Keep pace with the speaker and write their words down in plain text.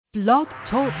Blog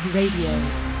Talk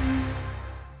Radio.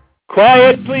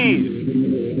 Quiet, please.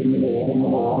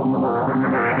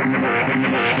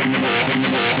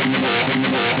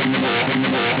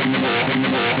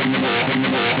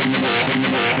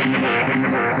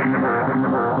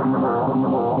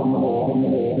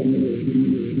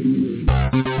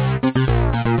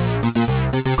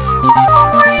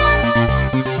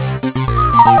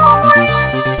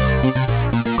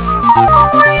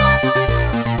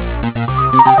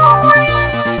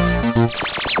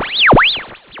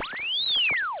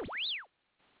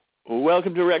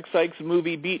 Welcome to Rex Sikes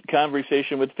Movie Beat,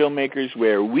 conversation with filmmakers,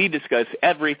 where we discuss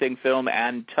everything film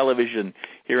and television.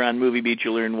 Here on Movie Beat,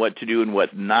 you'll learn what to do and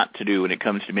what not to do when it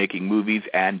comes to making movies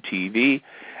and TV.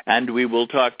 And we will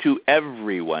talk to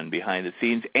everyone behind the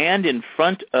scenes and in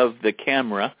front of the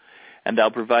camera. And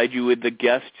I'll provide you with the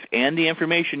guests and the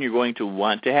information you're going to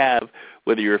want to have,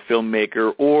 whether you're a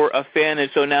filmmaker or a fan.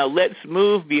 And so now let's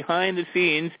move behind the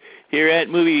scenes here at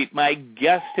Movie Beat. My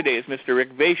guest today is Mr.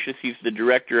 Rick Vaicius. He's the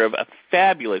director of a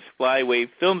fabulous Flyway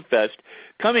Film Fest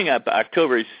coming up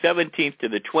October 17th to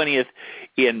the 20th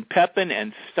in Pepin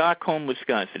and Stockholm,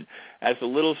 Wisconsin. That's a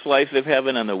little slice of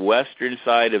heaven on the western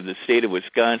side of the state of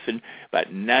Wisconsin,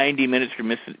 about 90 minutes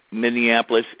from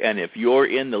Minneapolis. And if you're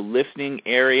in the listening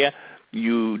area,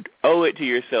 you owe it to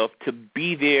yourself to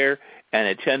be there and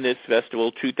attend this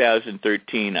festival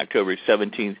 2013, October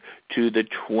 17th to the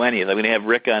 20th. I'm going to have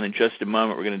Rick on in just a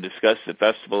moment. We're going to discuss the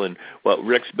festival and what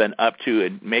Rick's been up to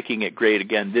and making it great.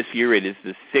 Again, this year it is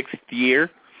the 6th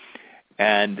year,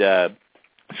 and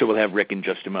so we'll have Rick in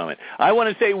just a moment. I want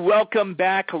to say welcome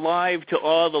back live to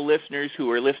all the listeners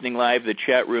who are listening live. The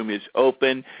chat room is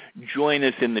open. Join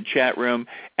us in the chat room.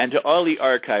 And to all the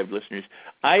archived listeners,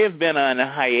 I have been on a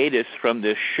hiatus from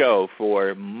this show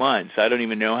for months. I don't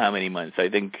even know how many months. I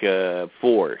think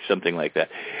 4, something like that.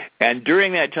 And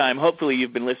during that time, hopefully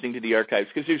you've been listening to the archives,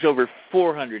 because there's over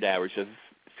 400 hours of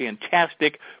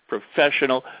fantastic,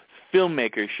 professional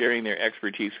filmmakers sharing their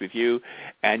expertise with you.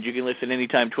 And you can listen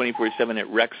anytime, 24/7 at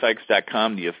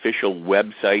rexsikes.com. The official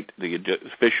website, the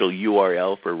official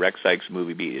URL for Rex Sikes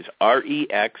Movie Beat is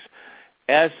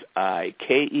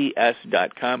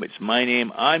REXSIKES.com. It's my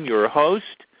name. I'm your host.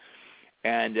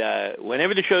 And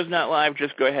whenever the show's not live,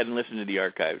 just go ahead and listen to the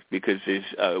archives, because there's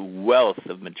a wealth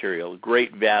of material,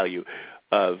 great value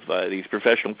of these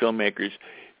professional filmmakers,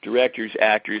 directors,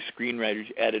 actors, screenwriters,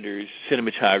 editors,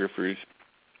 cinematographers,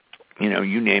 you know,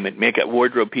 you name it, makeup,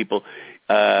 wardrobe people,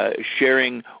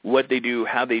 sharing what they do,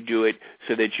 how they do it,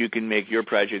 so that you can make your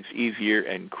projects easier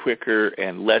and quicker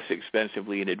and less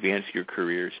expensively and advance your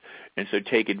careers. And so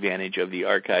take advantage of the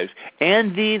archives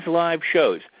and these live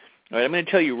shows. All right, I'm going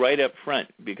to tell you right up front,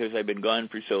 because I've been gone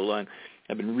for so long.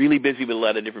 I've been really busy with a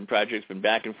lot of different projects, been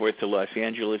back and forth to Los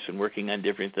Angeles and working on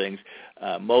different things,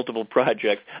 multiple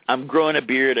projects. I'm growing a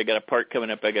beard. I got a part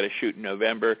coming up I got to shoot in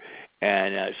November,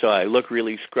 and so I look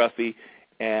really scruffy.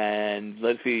 And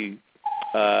let's see,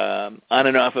 on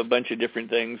and off a bunch of different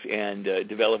things, and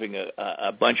developing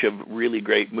a bunch of really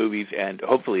great movies and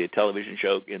hopefully a television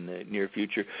show in the near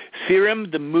future.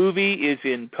 Serum, the movie, is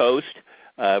in post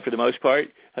for the most part.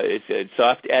 It's a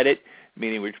soft edit,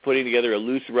 meaning we're putting together a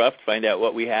loose rough to find out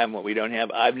what we have and what we don't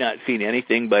have. I've not seen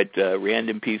anything but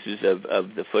random pieces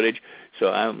of the footage,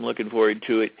 so I'm looking forward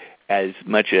to it as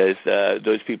much as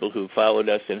those people who followed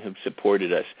us and have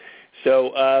supported us.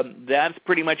 So that's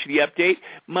pretty much the update.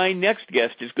 My next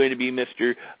guest is going to be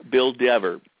Mr. Bill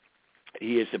Dever.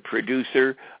 He is a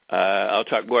producer. I'll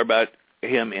talk more about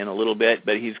him in a little bit,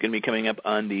 but he's going to be coming up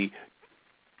on the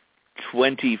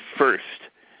 21st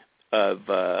of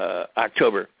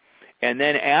October. And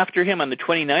then after him, on the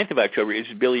 29th of October, is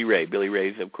Billy Rea. Billy Rea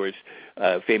is, of course,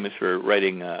 famous for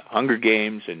writing Hunger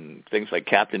Games and things like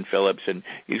Captain Phillips, and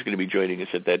he's going to be joining us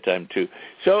at that time, too.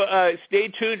 So stay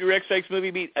tuned to Rex Sikes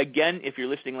Movie Beat. Again, if you're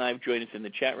listening live, join us in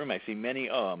the chat room. I see many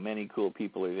cool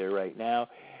people are there right now,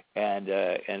 and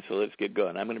so let's get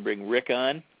going. I'm going to bring Rick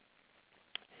on.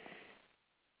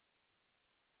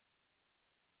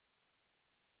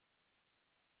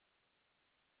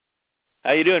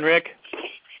 How you doing, Rick?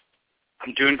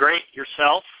 I'm doing great.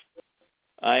 Yourself?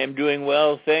 I am doing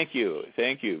well. Thank you.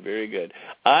 Thank you. Very good.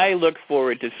 I look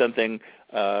forward to something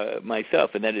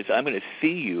myself, and that is I'm going to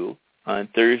see you on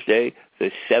Thursday,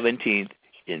 the 17th,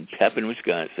 in Pepin,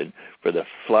 Wisconsin, for the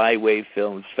Flyway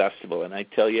Film Festival. And I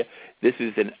tell you,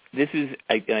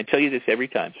 I tell you this every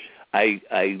time. I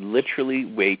literally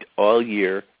wait all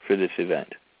year for this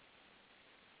event.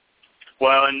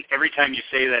 Well, and every time you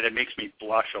say that, it makes me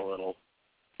blush a little.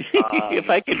 If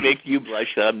I can make you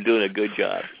blush, I'm doing a good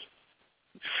job.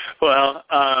 Well,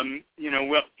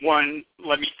 one,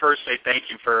 let me first say thank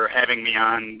you for having me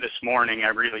on this morning. I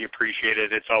really appreciate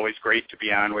it. It's always great to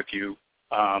be on with you.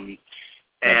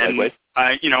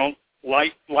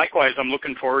 Likewise, I'm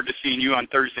looking forward to seeing you on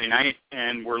Thursday night,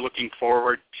 and we're looking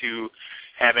forward to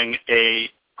having a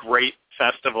great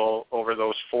festival over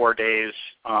those 4 days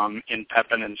in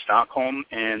Pepin and Stockholm,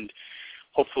 and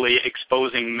hopefully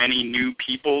exposing many new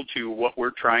people to what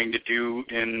we're trying to do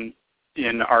in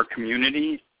our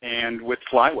community and with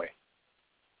Flyway.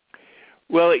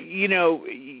 Well,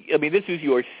 this is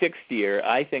your 6th year.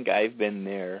 I think I've been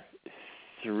there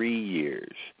 3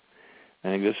 years. I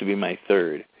think this will be my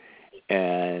 3rd.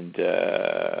 And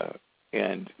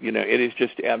it is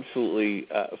just absolutely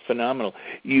phenomenal.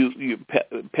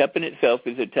 Pepin itself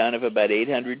is a town of about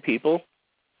 800 people?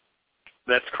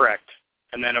 That's correct.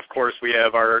 And then, of course, we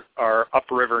have our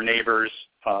upriver neighbors,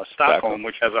 Stockholm,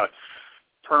 which has a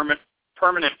permanent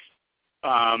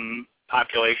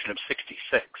population of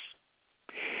 66.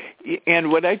 And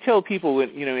what I tell people,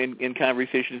 in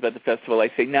conversations about the festival,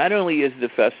 I say not only is the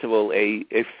festival a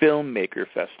filmmaker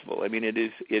festival. I mean, it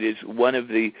is one of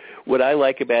the, what I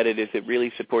like about it is it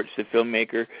really supports the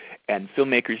filmmaker and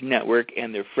Filmmakers Network,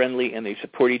 and they're friendly and they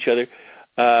support each other.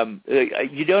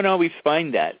 You don't always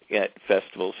find that at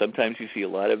festivals. Sometimes you see a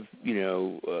lot of,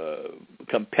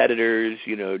 competitors,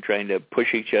 trying to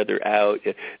push each other out.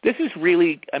 This is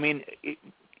really,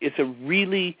 it's a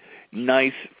really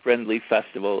nice, friendly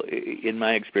festival in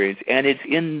my experience, and it's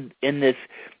in this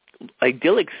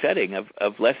idyllic setting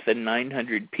of less than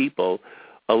 900 people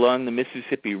along the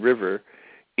Mississippi River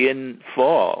in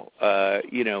fall,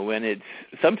 when it's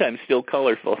sometimes still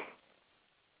colorful.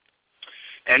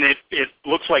 And it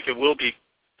looks like it will be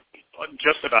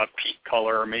just about peak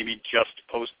color, or maybe just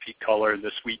post-peak color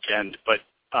this weekend, but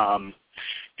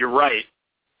you're right.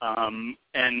 And,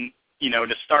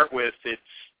 to start with, it's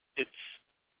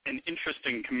an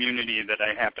interesting community that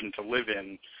I happen to live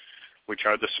in, which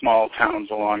are the small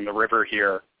towns along the river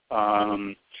here,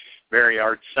 very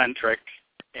art-centric,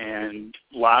 and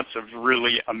lots of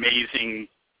really amazing,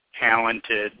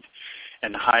 talented,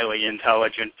 and highly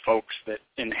intelligent folks that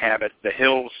inhabit the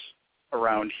hills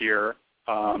around here,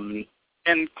 and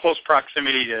close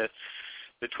proximity to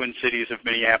the Twin Cities of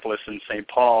Minneapolis and St.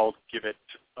 Paul give it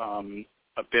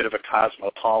a bit of a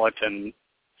cosmopolitan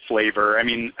flavor. I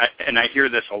hear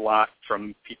this a lot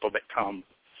from people that come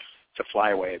to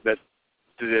Flyway, that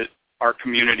our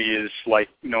community is like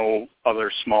no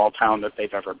other small town that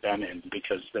they've ever been in,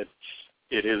 because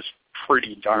it is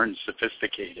pretty darn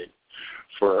sophisticated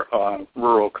for a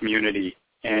rural community,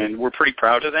 and we're pretty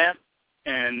proud of that.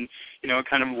 And, it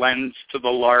kind of lends to the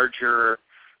larger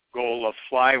goal of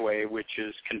Flyway, which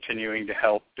is continuing to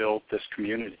help build this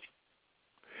community.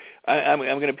 I'm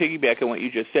going to piggyback on what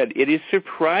you just said. It is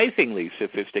surprisingly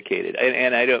sophisticated,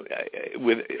 and I don't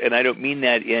mean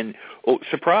that in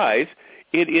surprise.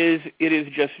 It is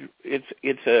just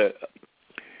a.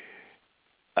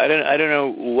 I don't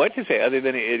know what to say other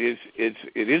than it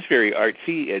is very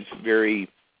artsy. It's very.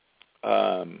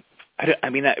 From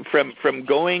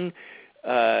going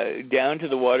down to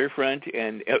the waterfront,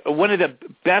 and one of the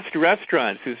best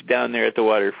restaurants is down there at the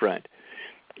waterfront.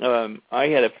 I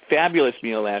had a fabulous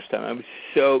meal last time. I was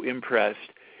so impressed.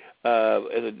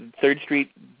 3rd Street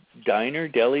Deli.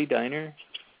 3rd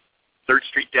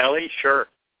Street Deli, sure.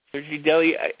 3rd Street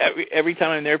Deli. Every time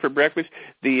I'm there for breakfast,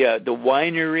 the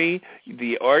winery,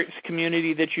 the arts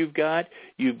community that you've got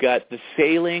the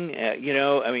sailing.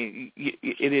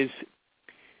 It is.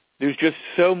 There's just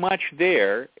so much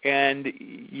there, and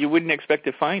you wouldn't expect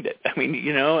to find it.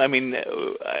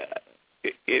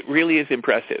 It really is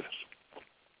impressive.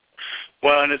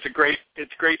 Well, and it's great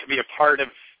to be a part of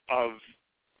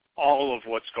all of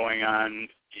what's going on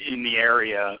in the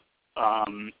area.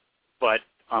 But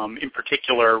in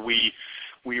particular, we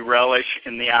relish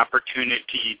in the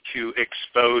opportunity to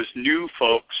expose new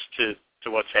folks to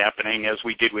what's happening, as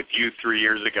we did with you 3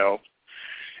 years ago.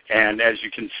 And as you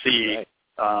can see, right.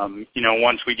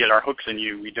 Once we get our hooks in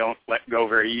you, we don't let go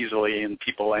very easily, and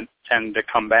people tend to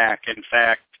come back. In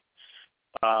fact,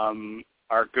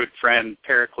 our good friend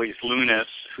Pericles Lunas,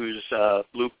 who's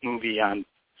Luke Movie on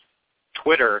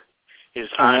Twitter, is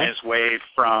on his way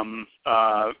from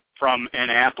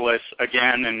Annapolis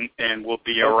again, and will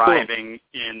be arriving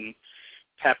in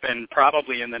Pepin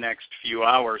probably in the next few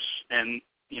hours. And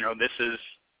this is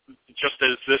just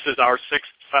as this is our 6th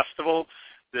festival.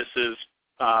 This is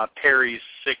Perry's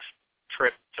 6th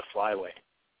trip to Flyway.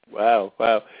 Wow.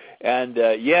 And,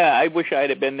 I wish I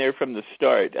had been there from the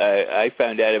start. I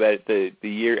found out about it the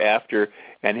year after,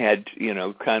 and had,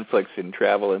 conflicts in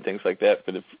travel and things like that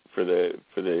for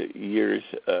the years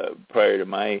prior to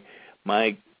my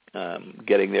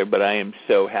getting there, but I am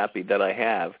so happy that I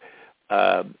have.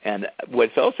 And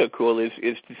what's also cool is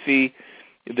to see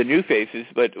the new faces,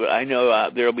 but I know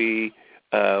there'll be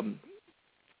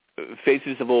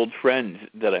faces of old friends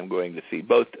that I'm going to see,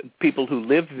 both people who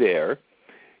live there,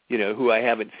 who I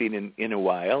haven't seen in a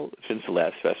while since the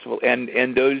last festival,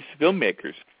 and those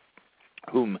filmmakers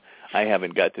whom I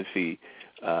haven't got to see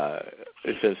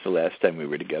since the last time we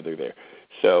were together there.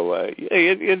 So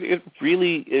it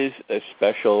really is a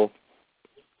special,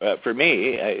 for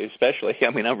me especially, I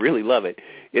really love it.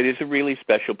 It is a really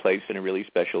special place and a really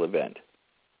special event.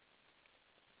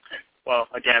 Well,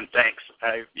 again, thanks.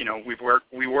 We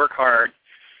work hard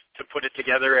to put it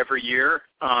together every year.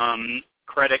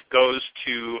 Credit goes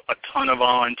to a ton of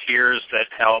volunteers that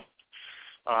help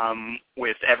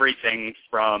with everything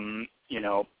from,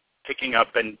 picking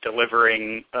up and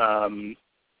delivering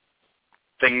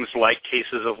things like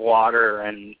cases of water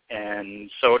and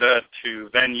soda to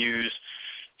venues,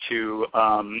 to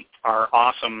our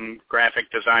awesome graphic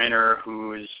designer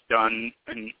who has done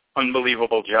an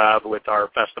unbelievable job with our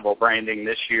festival branding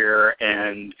this year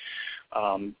and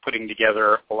putting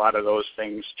together a lot of those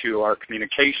things, to our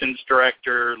communications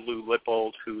director, Lou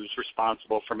Lippold, who's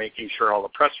responsible for making sure all the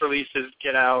press releases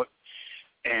get out.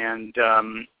 And,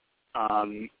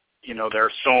 there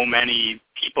are so many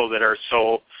people that are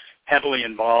so heavily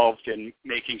involved in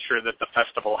making sure that the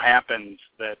festival happens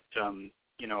that,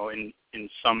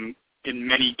 in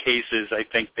many cases, I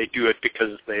think they do it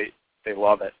because they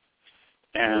love it.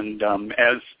 And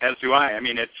as do I.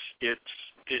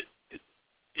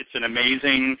 It's an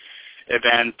amazing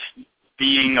event.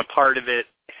 Being a part of it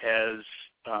has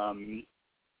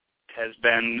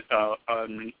been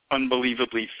an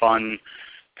unbelievably fun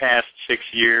past 6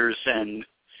 years. And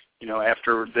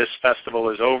after this festival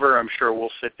is over, I'm sure we'll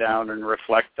sit down and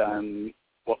reflect on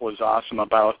what was awesome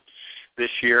about this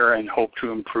year and hope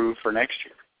to improve for next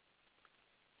year.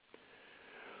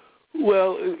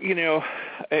 Well,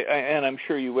 and I'm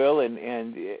sure you will, and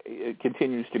it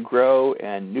continues to grow,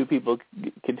 and new people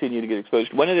continue to get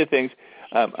exposed. One of the things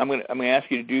I'm going to ask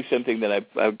you to do something that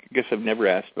I guess I've never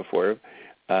asked before,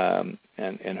 and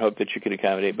hope that you can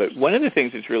accommodate. But one of the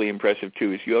things that's really impressive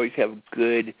too is you always have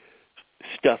good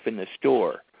stuff in the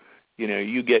store.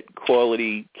 You get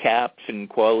quality caps and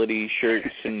quality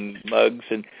shirts and mugs,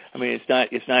 and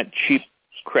it's not cheap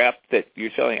crap that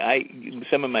you're selling.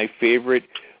 Some of my favorite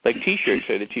T-shirts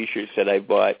are the T-shirts that I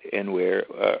bought and wear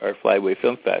are Flyway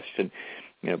Film Fest, and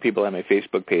people on my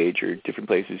Facebook page or different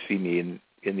places see me in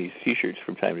these T-shirts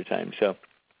from time to time. So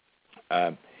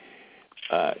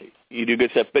you do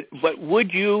good stuff. But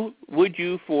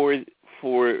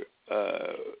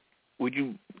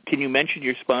can you mention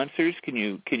your sponsors? Can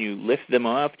you list them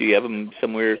off? Do you have them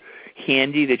somewhere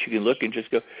handy that you can look and just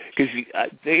go? Because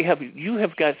you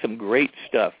have got some great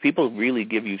stuff. People really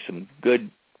give you some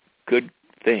good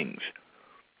things.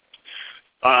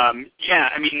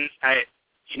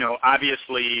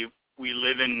 Obviously we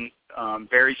live in a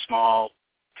very small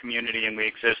community, and we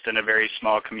exist in a very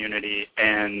small community,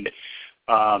 and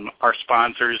our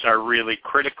sponsors are really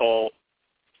critical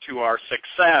to our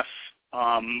success,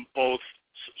 both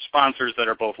sponsors that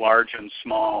are both large and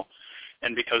small.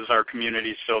 And because our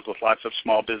community is filled with lots of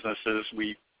small businesses,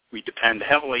 we depend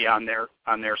heavily on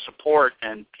their support,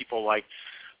 and people like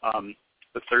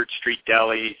the 3rd Street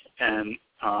Deli and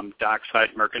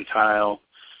Dockside Mercantile,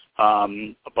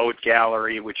 Abode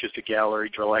Gallery, which is the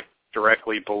gallery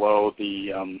directly below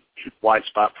the Wide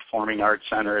Spot Performing Arts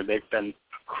Center. They've been a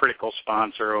critical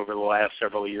sponsor over the last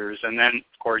several years. And then,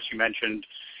 of course, you mentioned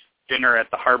dinner at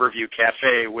the Harborview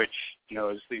Cafe, which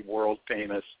is the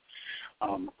world-famous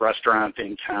restaurant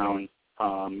in town.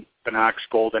 Binox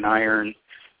Golden Iron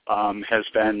has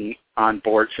been on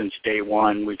board since day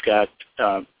one. We've got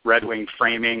Red Wing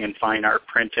Framing and Fine Art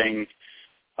Printing,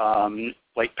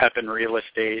 Lake Pepin Real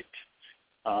Estate,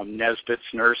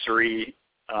 Nesbitt's Nursery.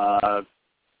 I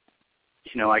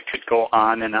could go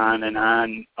on and on and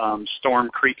on. Storm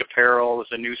Creek Apparel is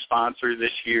a new sponsor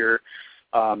this year.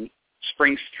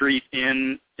 Spring Street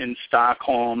Inn in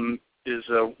Stockholm is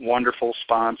a wonderful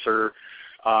sponsor.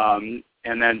 And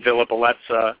then Villa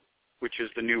Bellezza, which is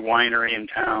the new winery in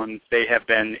town. They have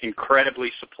been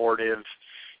incredibly supportive,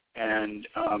 and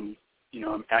I'm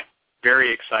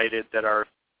very excited that our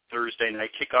Thursday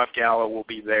night kickoff gala will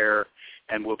be there,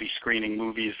 and we'll be screening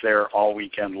movies there all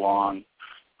weekend long.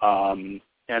 And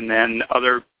then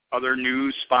other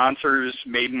new sponsors: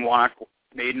 Maiden Rock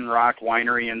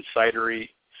Winery and Cidery,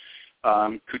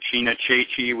 Cucina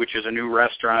Ceci, which is a new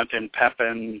restaurant in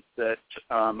Pepin that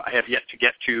I have yet to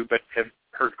get to, but have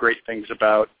heard great things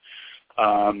about.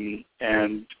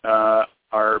 and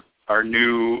our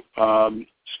new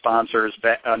sponsors,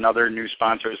 another new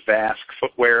sponsor is Vask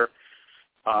Footwear.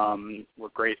 We're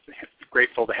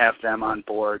grateful to have them on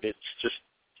board. It's just,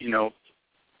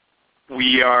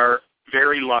 we are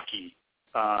very lucky.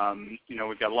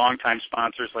 We've got longtime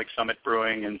sponsors like Summit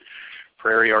Brewing and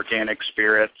Prairie Organic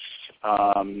Spirits.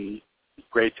 Happy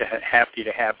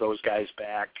to have those guys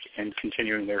back and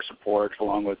continuing their support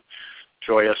along with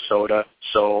Joya Soda.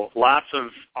 So lots of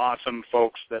awesome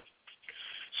folks that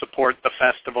support the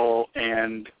festival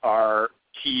and are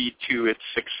key to its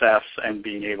success and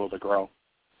being able to grow.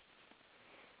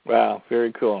 Wow,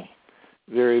 very cool.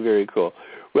 Very, very cool.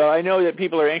 Well, I know that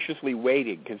people are anxiously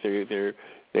waiting because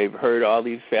they've heard all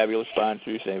these fabulous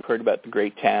sponsors. They've heard about the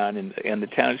great town, and the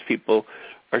townspeople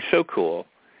are so cool.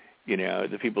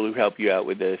 The people who help you out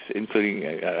with this,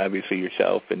 including obviously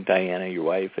yourself and Diana, your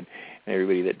wife, and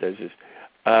everybody that does this.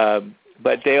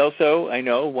 But they also, I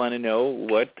know, want to know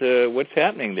what's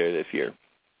happening there this year.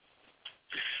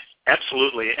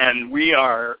 Absolutely, and we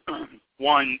are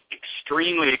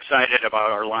extremely excited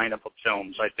about our lineup of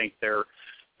films. I think they're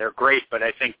great, but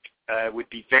I think I would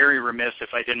be very remiss if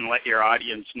I didn't let your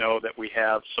audience know that we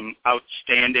have some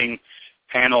outstanding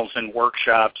panels and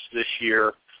workshops this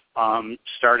year.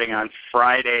 Starting on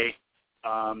Friday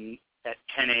at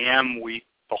 10 a.m., the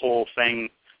whole thing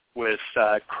with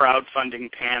a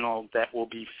crowdfunding panel that will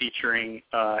be featuring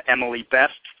Emily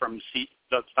Best,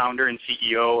 the founder and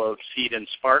CEO of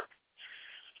Seed&Spark,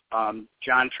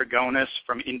 John Trigonis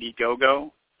from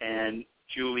Indiegogo, and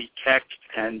Julie Keck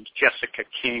and Jessica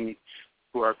King,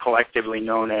 who are collectively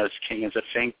known as King as a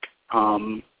Think,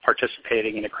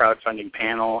 participating in a crowdfunding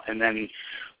panel. And then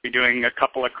we're doing a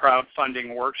couple of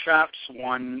crowdfunding workshops,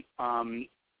 one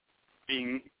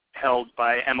being held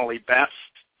by Emily Best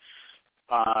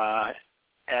at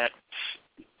a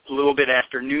little bit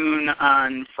after noon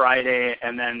on Friday,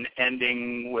 and then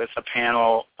ending with a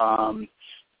panel on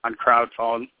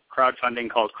crowdfunding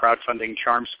called Crowdfunding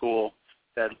Charm School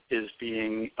that is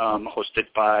being hosted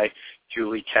by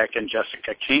Julie Keck and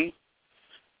Jessica King.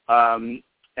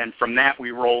 And from that,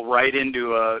 we roll right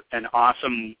into an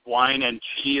awesome wine and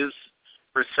cheese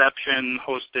reception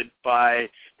hosted by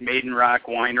Maiden Rock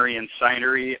Winery and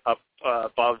Cidery up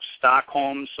above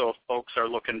Stockholm. So if folks are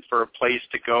looking for a place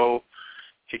to go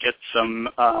to get some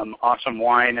awesome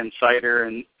wine and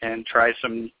cider and try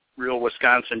some real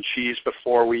Wisconsin cheese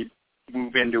before we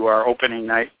move into our opening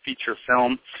night feature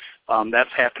film,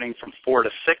 that's happening from 4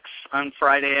 to 6 on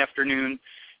Friday afternoon.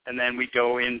 And then we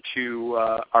go into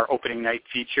our opening night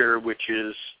feature, which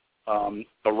is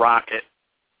The Rocket,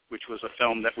 which was a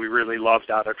film that we really loved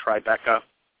out of Tribeca.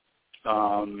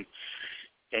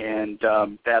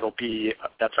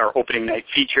 That's our opening night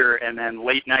feature. And then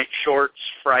late night shorts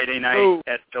Friday night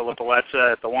at Villa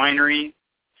Bellezza at the winery.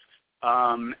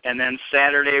 And then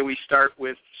Saturday we start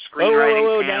with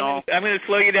screenwriting panel. I'm going to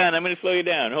slow you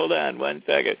down. Hold on 1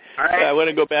 second. All right. I want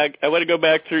to go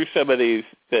back through some of these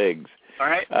things. All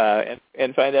right.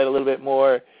 And find out a little bit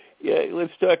more. Yeah,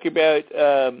 let's talk about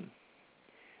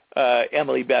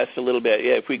Emily Best a little bit.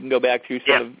 Yeah, if we can go back through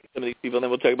some of these people, and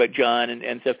then we'll talk about John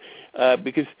and stuff.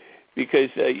 Because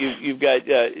you've got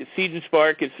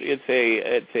Seed&Spark. It's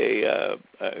a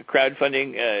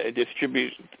crowdfunding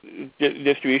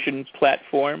distribution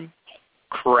platform.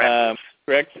 Correct.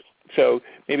 Correct. So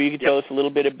maybe you can tell us a little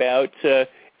bit about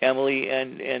Emily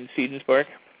and Seed&Spark.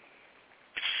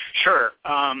 Sure.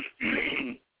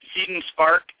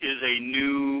 Seed&Spark is a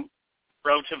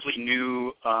relatively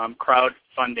new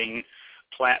crowdfunding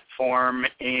platform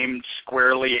aimed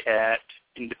squarely at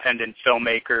independent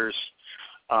filmmakers.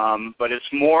 But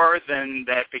it's more than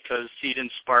that because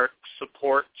Seed&Spark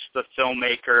supports the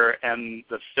filmmaker and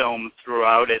the film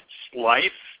throughout its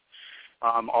life,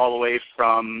 all the way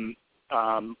from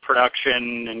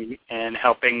production and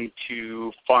helping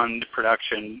to fund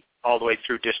production all the way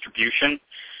through distribution.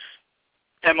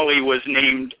 Emily was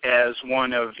named as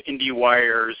one of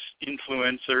IndieWire's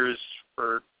influencers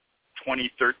for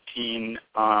 2013.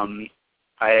 I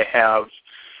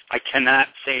cannot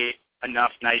say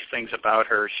enough nice things about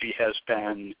her. She has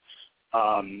been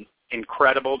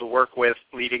incredible to work with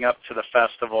leading up to the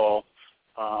festival,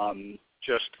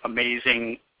 just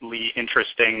amazingly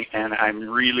interesting, and I'm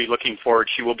really looking forward.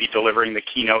 She will be delivering the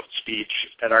keynote speech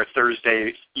at our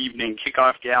Thursday evening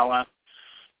kickoff gala.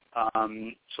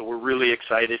 So we're really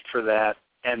excited for that.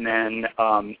 And then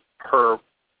her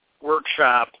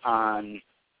workshop on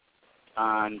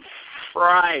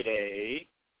Friday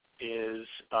is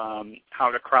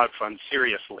how to crowdfund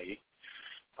seriously,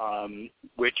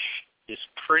 which is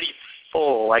pretty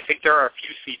full. I think there are a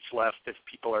few seats left if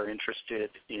people are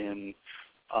interested in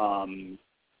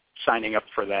signing up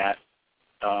for that.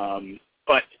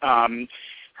 But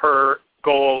her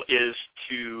goal is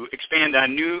to expand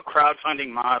on new crowdfunding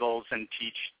models and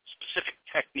teach specific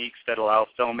techniques that allow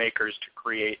filmmakers to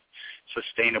create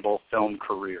sustainable film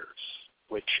careers,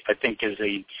 which I think is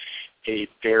a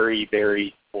very,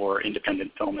 very for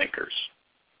independent filmmakers.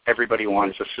 Everybody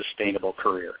wants a sustainable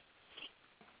career.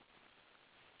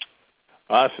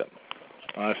 Awesome.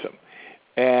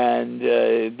 And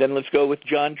then let's go with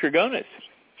John Trigonis.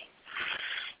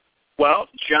 Well,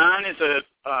 John is a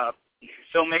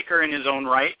filmmaker in his own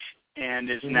right and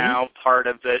is now part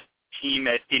of the team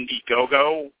at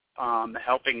Indiegogo,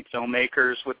 helping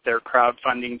filmmakers with their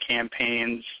crowdfunding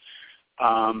campaigns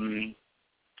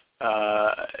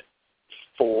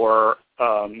for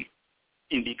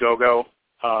Indiegogo.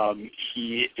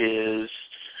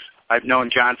 I've known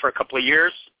John for a couple of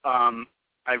years.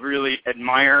 I really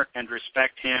admire and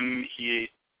respect him. He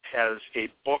has a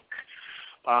book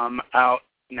out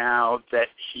now that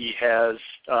he has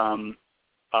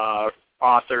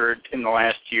authored in the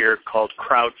last year called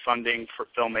Crowdfunding for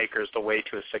Filmmakers, The Way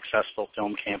to a Successful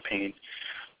Film Campaign,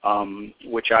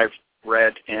 which I've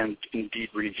read and indeed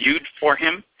reviewed for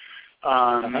him.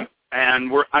 And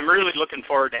I'm really looking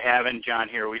forward to having John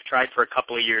here. We've tried for a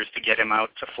couple of years to get him out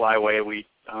to Flyway. We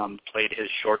played his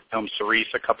short film Cerise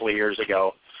a couple of years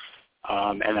ago,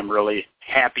 and I'm really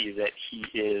happy that he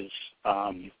is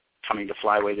coming to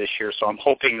Flyway this year. So I'm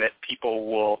hoping that people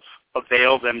will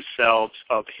avail themselves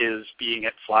of his being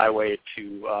at Flyway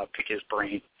to pick his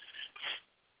brain.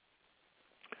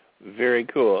 Very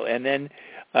cool. And then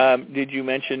did you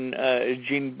mention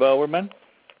Jeanne Bowerman?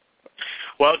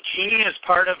 Well, Jeanne is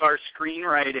part of our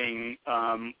screenwriting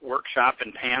workshop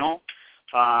and panel.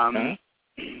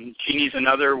 Jeannie's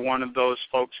another one of those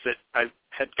folks that I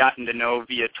had gotten to know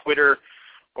via Twitter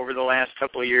over the last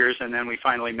couple of years, and then we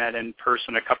finally met in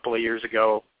person a couple of years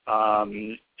ago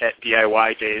at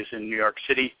DIY Days in New York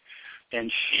City.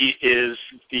 And she is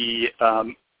the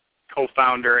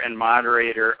co-founder and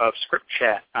moderator of Script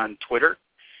Chat on Twitter,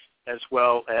 as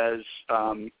well as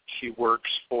she works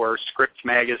for Script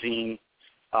Magazine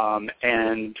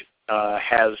and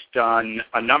has done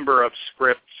a number of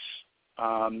scripts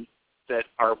that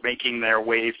are making their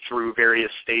way through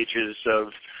various stages of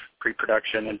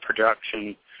pre-production and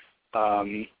production.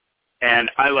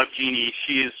 And I love Jeannie.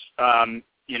 She's,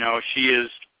 she is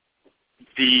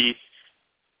the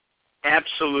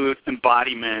absolute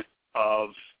embodiment of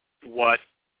what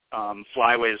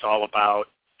Flyway is all about.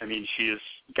 I mean, she has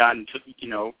gotten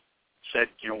to, said,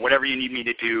 whatever you need me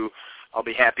to do, I'll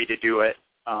be happy to do it.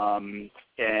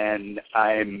 And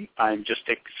I'm just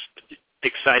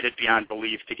excited beyond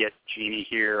belief to get Jeannie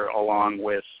here along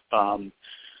with the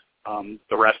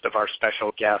rest of our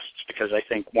special guests, because I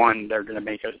think, one, they're going to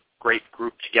make a great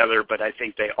group together, but I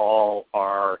think they all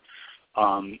are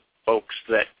folks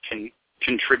that can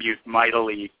contribute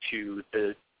mightily to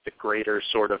the greater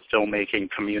sort of filmmaking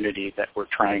community that we're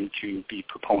trying to be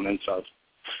proponents of.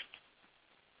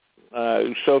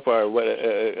 So far, what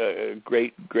a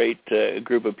great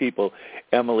group of people,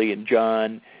 Emily and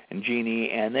John and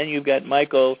Jeannie, and then you've got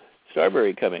Michael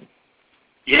Starrbury coming.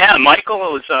 Yeah,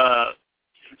 Michael is,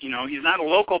 he's not a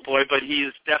local boy, but he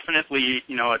is definitely,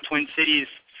 a Twin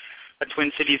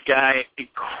Cities guy,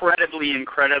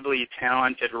 incredibly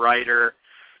talented writer,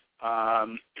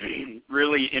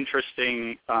 really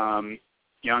interesting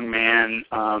young man.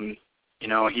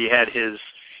 He had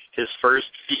his first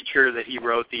feature that he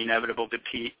wrote, The Inevitable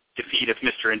Defeat of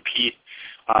Mr. and Pete,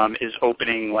 is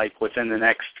opening within the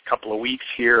next couple of weeks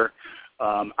here.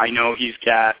 I know he's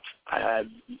got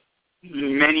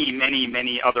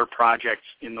many other projects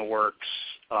in the works.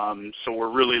 So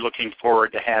we're really looking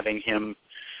forward to having him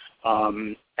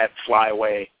at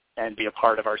Flyway and be a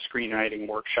part of our screenwriting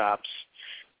workshops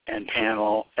and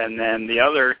panel. And then the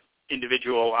other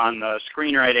individual on the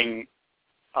screenwriting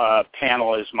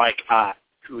panel is Mike Ott,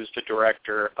 who is the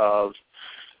director of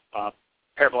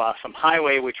Pear Blossom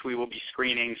Highway, which we will be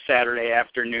screening Saturday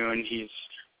afternoon. He's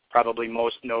probably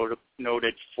most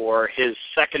noted for his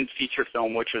second feature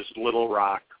film, which is Little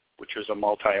Rock, which was a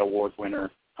multi-award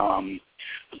winner.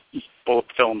 Both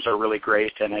films are really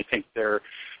great, and I think they're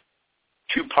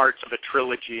two parts of a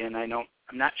trilogy, and I'm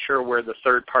not sure where the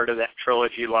third part of that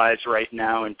trilogy lies right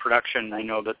now in production. I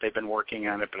know that they've been working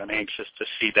on it, but I'm anxious to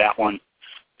see that one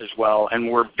as well.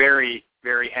 And we're very,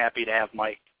 very happy to have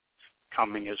Mike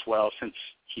coming as well, since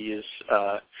he is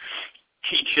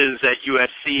teaches at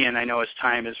USC, and I know his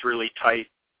time is really tight.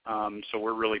 So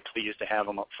we're really pleased to have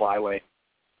him at Flyway.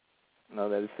 No,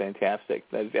 that is fantastic.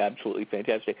 That is absolutely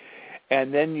fantastic.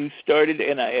 And then you started,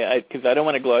 and because I don't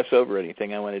want to gloss over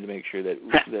anything, I wanted to make sure that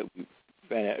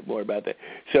find out more about that.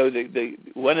 So the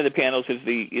one of the panels is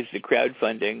the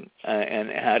crowdfunding and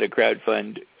how to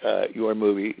crowdfund your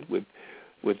movie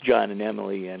with John and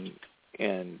Emily and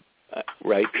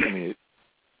right? I mean,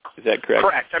 is that correct?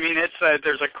 Correct. I mean, it's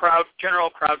there's a general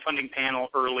crowdfunding panel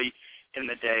early in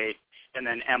the day, and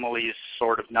then Emily's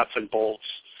sort of nuts and bolts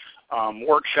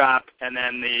workshop, and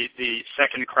then the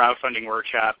second crowdfunding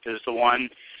workshop is the one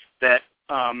that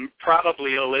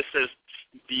probably elicits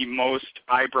the most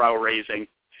eyebrow raising,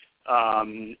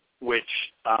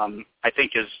 which I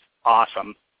think is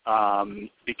awesome,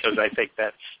 because I think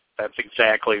that's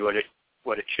exactly what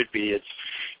it should be. It's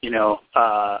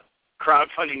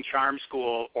crowdfunding charm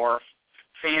school, or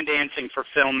fan dancing for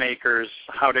filmmakers: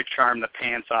 how to charm the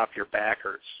pants off your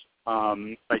backers,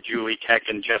 by Julie Keck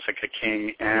and Jessica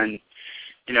King. And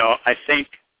I think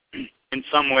in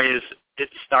some ways it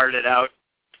started out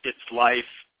its life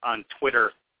on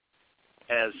Twitter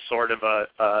as sort of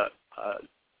a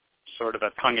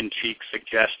tongue-in-cheek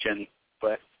suggestion,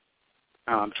 but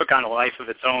took on a life of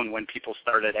its own when people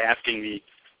started asking me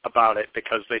about it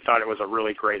because they thought it was a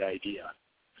really great idea.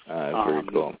 Very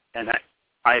cool. And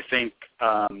I think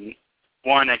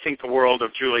I think the world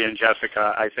of Julie and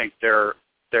Jessica. I think they're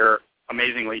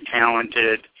amazingly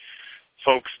talented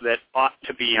folks that ought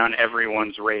to be on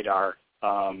everyone's radar.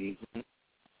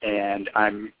 And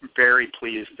I'm very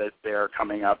pleased that they're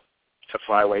coming up to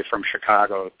Flyway from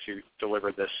Chicago to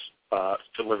deliver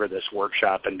this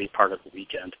workshop and be part of the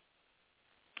weekend.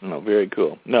 Oh, very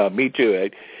cool. No, me too.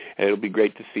 It'll be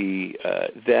great to see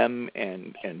them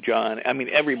and John. I mean,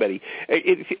 everybody.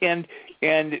 And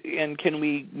can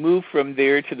we move from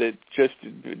there to just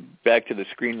back to the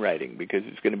screenwriting, because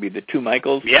it's going to be the two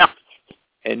Michaels? Yeah.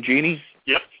 And Jeanne?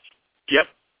 Yep.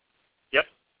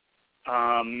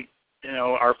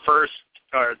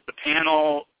 The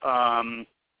panel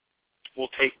will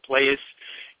take place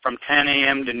from 10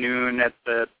 a.m. to noon at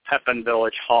the Pepin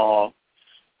Village Hall,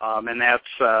 and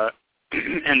that's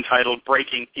entitled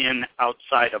 "Breaking In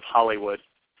Outside of Hollywood."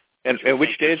 And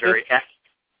which day is this?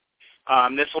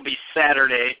 This will be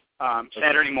Saturday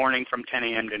morning from 10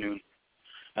 a.m. to noon.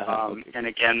 Okay. And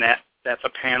again, that's a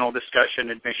panel discussion.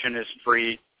 Admission is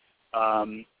free.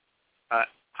 I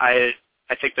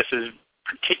think this is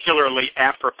particularly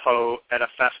apropos at a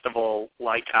festival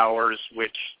like ours,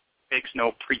 which makes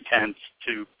no pretense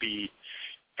to be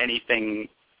anything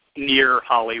near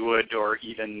Hollywood or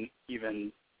even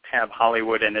have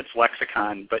Hollywood in its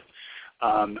lexicon. But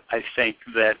I think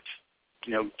that,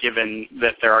 given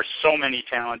that there are so many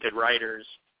talented writers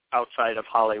outside of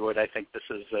Hollywood, I think this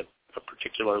is a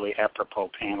particularly apropos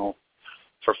panel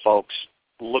for folks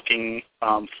looking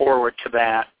forward to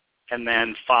that, and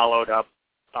then followed up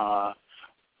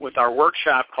with our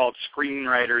workshop called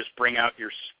Screenwriters Bring Out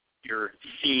Your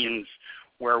Scenes,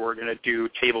 where we're going to do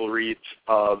table reads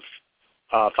of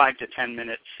 5 to 10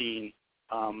 minute scene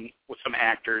with some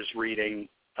actors reading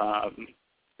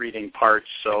parts.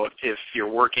 So if you're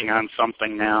working on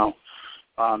something now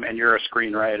and you're a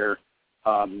screenwriter,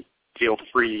 feel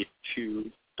free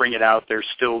to bring it out. There's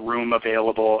still room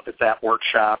available at that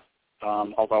workshop,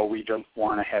 although we don't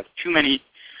want to have too many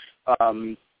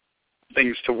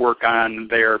things to work on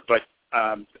there. But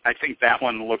I think that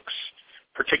one looks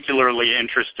particularly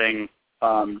interesting.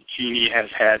 Jeanne has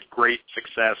had great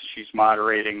success. She's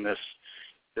moderating this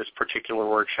particular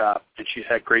workshop, and she's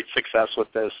had great success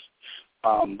with this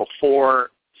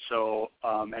before. So,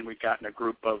 and we've gotten a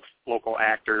group of local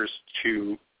actors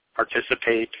to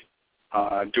participate,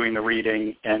 doing the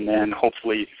reading, and then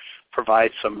hopefully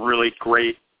provide some really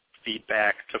great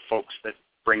feedback to folks that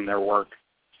bring their work.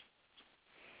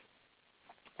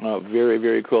 Oh, very,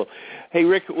 very cool. Hey,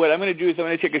 Rick, what I'm going to do is I'm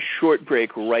going to take a short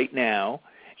break right now,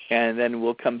 and then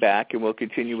we'll come back and we'll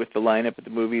continue with the lineup at the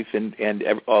movies and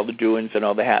all the doings and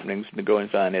all the happenings and the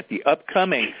goings-on at the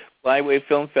upcoming Flyway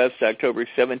Film Fest, October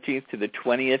 17th to the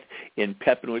 20th in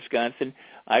Pepin, Wisconsin.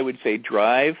 I would say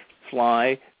drive,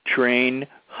 fly, train,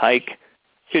 hike,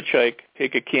 hitchhike,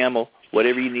 take a camel,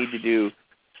 whatever you need to do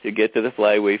to get to the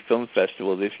Flyway Film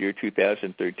Festival this year,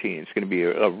 2013. It's going to be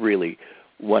a really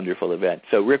wonderful event.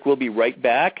 So, Rick, we'll be right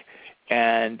back,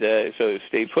 and so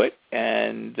stay put,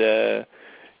 and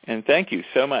thank you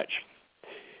so much.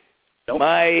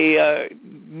 My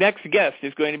next guest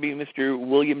is going to be Mr.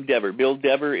 William Dever. Bill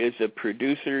Dever is a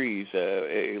producer. He's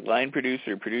a line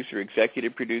producer,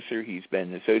 executive producer. He's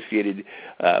been associated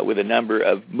with a number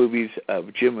of movies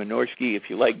of Jim Wynorski. If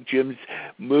you like Jim's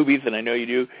movies, and I know you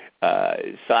do,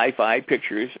 sci-fi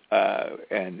pictures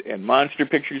and monster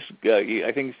pictures,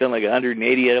 I think he's done like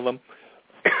 180 of them,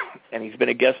 and he's been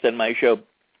a guest on my show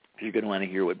You're going to want to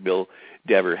hear what Bill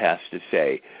Dever has to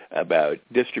say about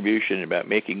distribution, about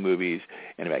making movies,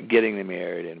 and about getting them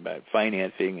aired, and about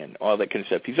financing and all that kind of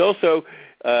stuff. He's also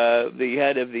the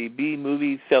head of the B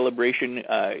Movie Celebration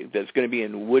that's going to be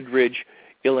in Woodridge,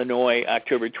 Illinois,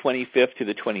 October 25th to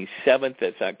the 27th.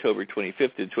 That's October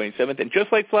 25th to the 27th. And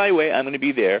just like Flyway, I'm going to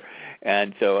be there.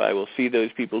 And so I will see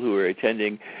those people who are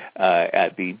attending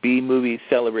at the B Movie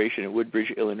Celebration in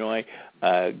Woodbridge, Illinois.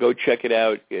 Go check it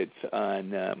out. It's on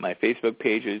my Facebook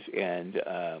pages, and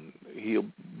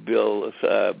Bill's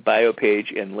bio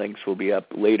page and links will be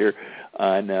up later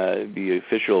on the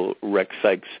official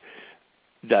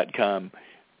rexsikes.com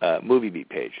Movie Beat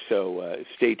page. So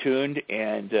stay tuned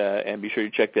and be sure to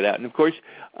check that out. And of course,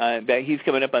 he's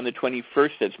coming up on the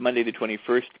 21st. That's Monday the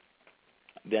 21st.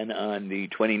 Then on the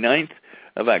 29th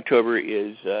of October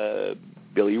is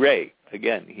Billy Ray.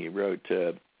 Again, he wrote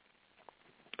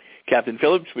Captain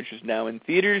Phillips, which is now in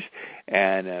theaters,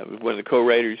 and one of the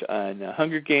co-writers on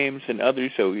Hunger Games and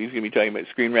others. So he's going to be talking about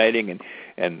screenwriting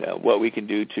and what we can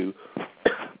do to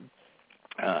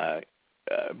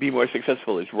be more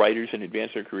successful as writers and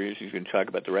advance our careers. He's going to talk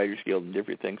about the Writers Guild and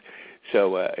different things.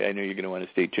 So I know you're going to want to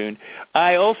stay tuned.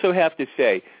 I also have to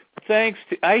say,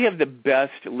 I have the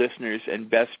best listeners and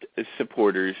best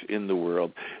supporters in the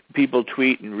world. People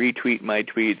tweet and retweet my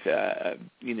tweets, and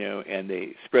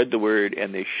they spread the word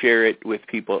and they share it with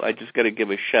people. I just got to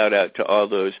give a shout out to all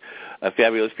those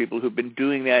fabulous people who've been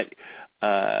doing that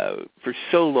for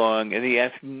so long, and they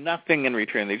ask nothing in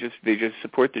return. They just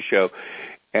support the show,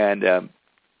 and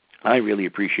I really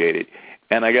appreciate it.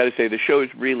 And I got to say, the show is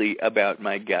really about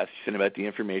my guests and about the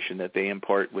information that they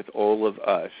impart with all of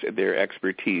us, their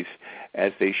expertise,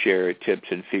 as they share tips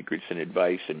and secrets and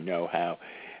advice and know-how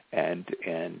and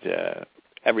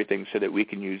everything, so that we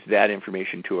can use that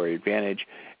information to our advantage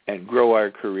and grow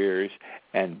our careers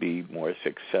and be more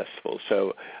successful.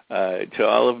 So to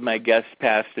all of my guests,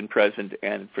 past and present,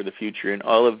 and for the future, and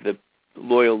all of the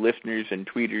loyal listeners and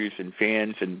tweeters and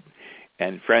fans and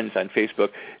friends on Facebook,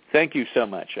 thank you so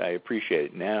much. I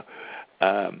appreciate it. Now,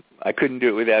 I couldn't do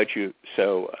it without you,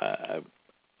 so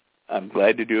I'm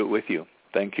glad to do it with you.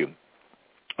 Thank you.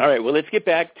 All right, well, let's get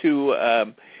back to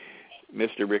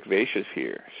Mr. Rick Vaicius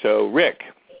here. So, Rick,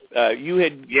 you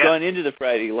had gone into the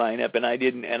Friday lineup, and I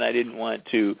didn't want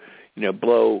to,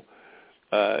 blow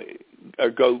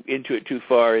or go into it too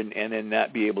far and then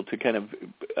not be able to kind of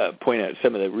point out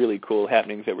some of the really cool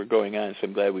happenings that were going on. So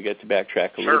I'm glad we got to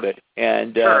backtrack a little bit.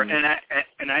 And sure,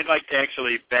 and I'd like to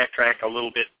actually backtrack a little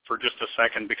bit for just a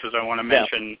second, because I want to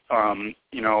mention,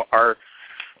 our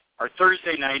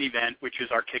Thursday night event, which is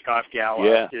our kickoff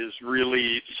gala, is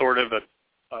really sort of the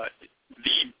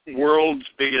world's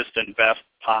biggest and best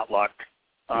potluck.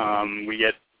 We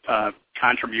get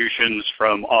contributions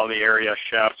from all the area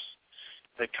chefs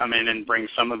that come in and bring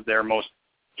some of their most,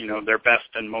 their best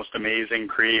and most amazing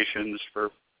creations for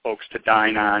folks to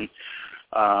dine on.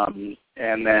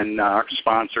 And then our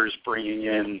sponsors bringing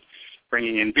in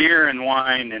beer and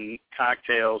wine and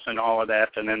cocktails and all of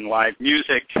that, and then live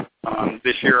music.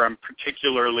 This year I'm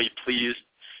particularly pleased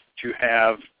to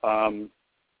have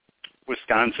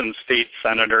Wisconsin State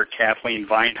Senator Kathleen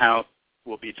Vinehout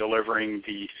will be delivering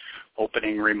the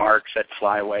opening remarks at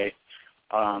Flyway.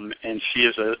 And she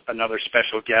is another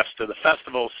special guest to the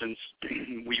festival, since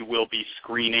we will be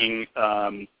screening,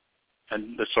 and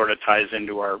this sort of ties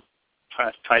into our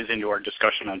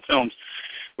discussion on films.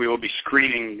 We will be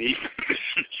screening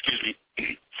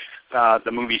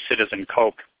the movie Citizen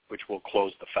Coke, which will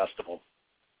close the festival.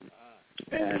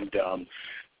 And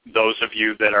those of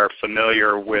you that are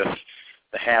familiar with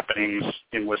the happenings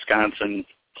in Wisconsin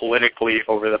politically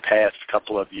over the past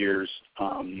couple of years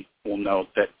will note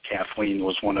that Kathleen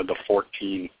was one of the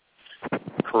 14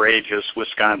 courageous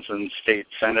Wisconsin state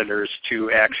senators to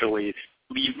actually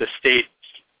leave the state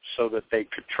so that they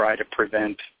could try to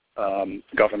prevent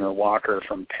Governor Walker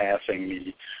from passing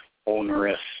the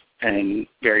onerous and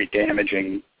very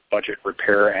damaging Budget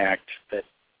Repair Act that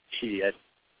he had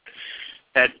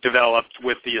developed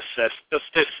with the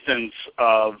assistance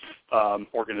of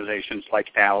organizations like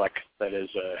ALEC, that is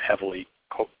a heavily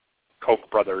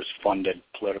Koch brothers funded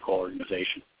political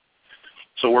organization.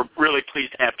 So we're really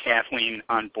pleased to have Kathleen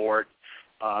on board.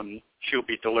 She'll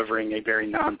be delivering a very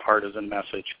nonpartisan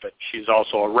message, but she's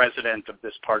also a resident of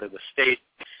this part of the state,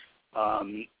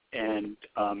 and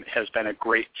has been a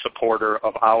great supporter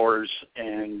of ours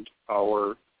and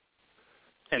our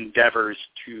endeavors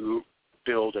to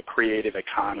build a creative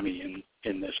economy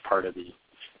in this part of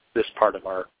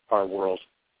our world.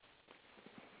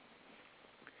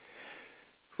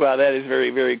 Well, that is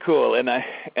very, very cool, and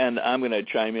I'm going to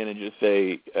chime in and just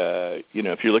say,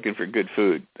 if you're looking for good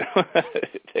food,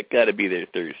 it's got to be there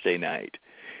Thursday night.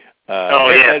 As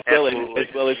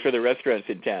well as for the restaurants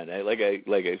in town.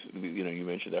 You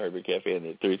mentioned the Harbor Cafe and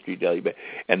the 3rd Street Deli,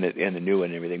 and the new one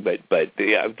and everything. But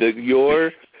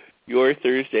your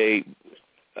Thursday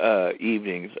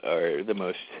evenings are the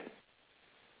most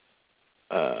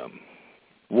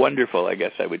wonderful, I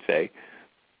guess I would say,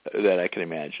 that I can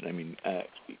imagine. I mean,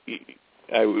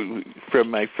 from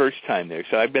my first time there,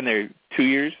 so I've been there 2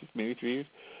 years, maybe 3 years.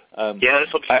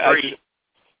 This will be 3.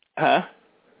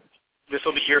 This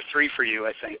will be year 3 for you,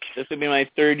 I think. This will be my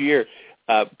 3rd year.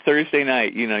 Thursday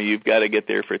night, you've got to get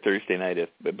there for Thursday night,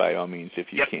 by all means,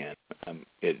 if you can.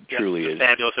 It truly is a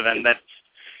fabulous event.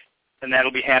 And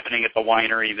that'll be happening at the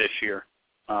winery this year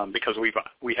because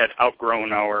we had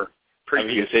outgrown our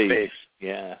previous space.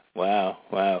 Yeah. Wow.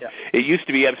 Yeah. It used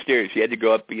to be upstairs. You had to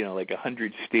go up, like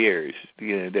 100 stairs,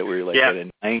 that were like at a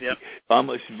 90,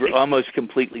 almost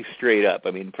completely straight up.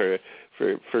 I mean, for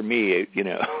me, it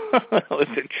was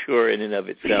a chore in and of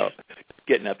itself,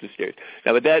 getting up the stairs.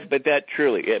 Now, but that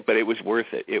truly, but it was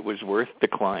worth it. It was worth the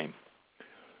climb.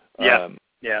 Yeah.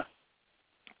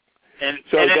 And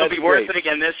it'll be worth it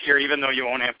again this year, even though you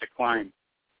won't have to climb.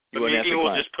 But maybe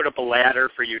we'll just put up a ladder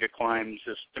for you to climb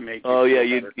just to make. Oh yeah,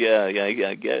 I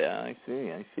get it. I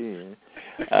see.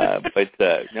 But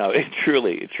no, it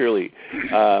truly.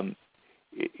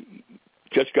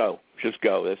 Just go.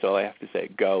 That's all I have to say.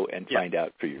 Go and find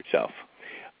out for yourself.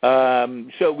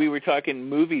 So we were talking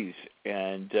movies,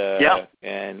 and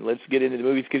let's get into the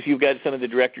movies because you've got some of the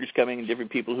directors coming and different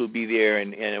people who'll be there,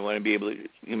 and I want to be able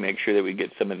to make sure that we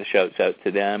get some of the shouts out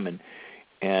to them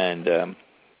and.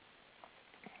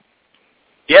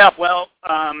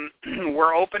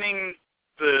 We're opening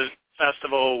the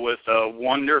festival with a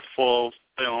wonderful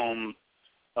film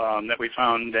that we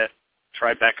found at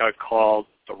Tribeca called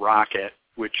The Rocket,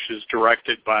 which is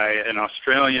directed by an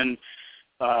Australian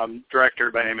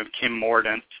director by the name of Kim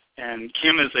Mordaunt. And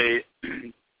Kim is a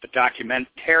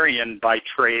documentarian by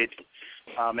trade,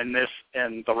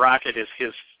 and The Rocket is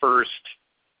his first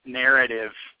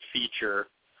narrative feature,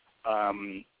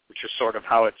 which is sort of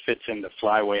how it fits into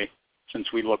Flyway.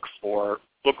 Since we look for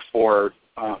sort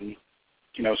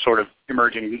of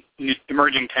emerging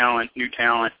talent, new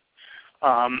talent,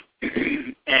 and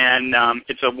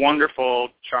it's a wonderful,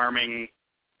 charming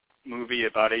movie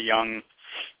about a young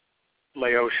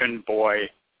Laotian boy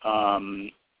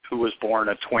who was born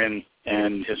a twin,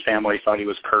 and his family thought he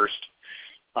was cursed,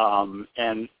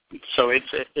 and so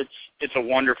it's a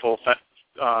wonderful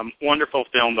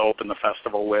film to open the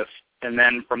festival with, and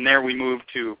then from there we move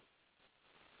to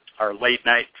our late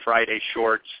night Friday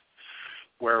shorts,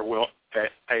 where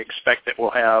I expect that we'll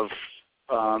have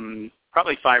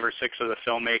probably 5 or 6 of the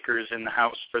filmmakers in the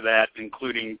house for that,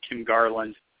 including Kim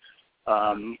Garland,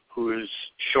 whose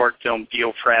short film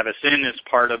Deal Travis In is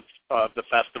part of the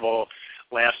festival.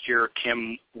 Last year,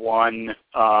 Kim won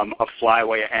a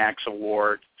Flyway Axe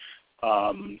Award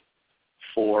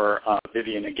for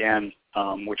Vivian Again,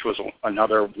 which was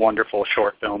another wonderful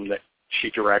short film that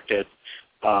she directed.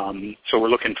 So we're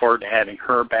looking forward to having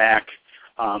her back.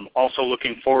 Also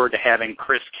looking forward to having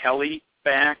Chris Kelly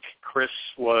back. Chris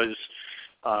was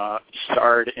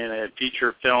starred in a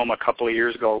feature film a couple of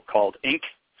years ago called Ink,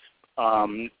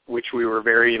 which we were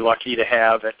very lucky to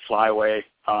have at Flyway.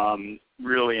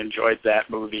 Really enjoyed that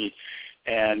movie.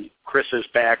 And Chris is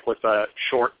back with a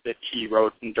short that he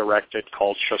wrote and directed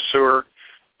called Chasseur.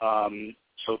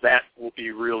 So that'll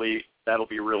be really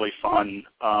fun.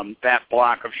 That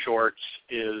block of shorts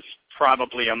is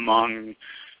probably among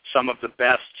some of the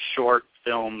best short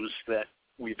films that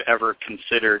we've ever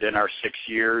considered in our 6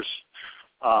 years.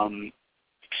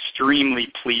 Extremely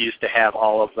pleased to have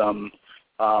all of them.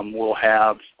 We'll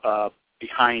have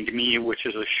Behind Me, which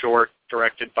is a short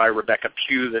directed by Rebecca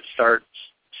Pugh that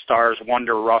stars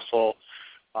Wonder Russell.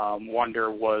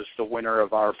 Wonder was the winner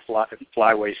of our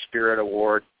Flyway Spirit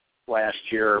Award last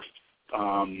year,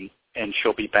 and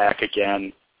she'll be back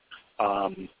again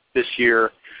this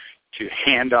year to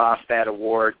hand off that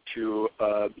award to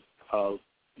a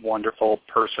wonderful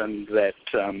person that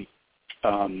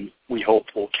we hope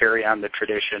will carry on the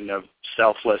tradition of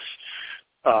selfless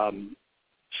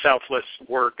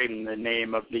work in the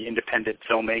name of the independent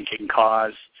filmmaking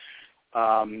cause.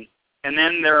 And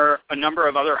then there are a number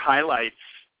of other highlights,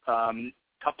 a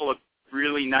couple of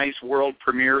really nice world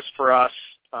premieres for us.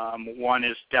 One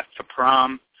is Death to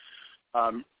Prom,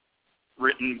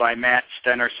 written by Matt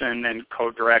Stenerson and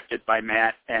co-directed by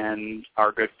Matt and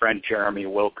our good friend Jeremy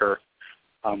Wilker.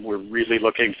 We're really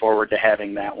looking forward to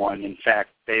having that one. In fact,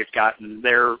 they've gotten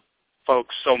their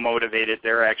folks so motivated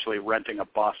they're actually renting a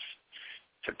bus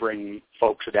to bring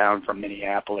folks down from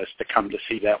Minneapolis to come to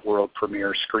see that world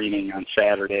premiere screening on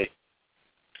Saturday.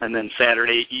 And then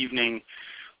Saturday evening,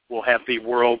 we'll have the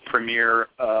world premiere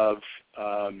of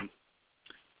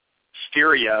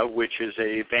Styria, which is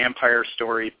a vampire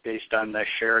story based on the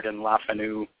Sheridan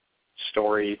LaFanu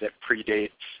story that predates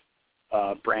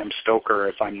Bram Stoker,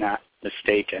 if I'm not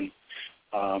mistaken.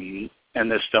 And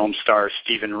this film stars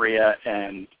Stephen Rea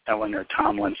and Eleanor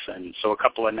Tomlinson. So a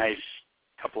couple of nice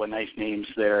names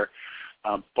there.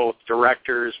 Both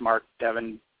directors, Mark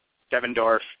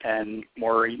Devendorf and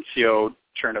Mauricio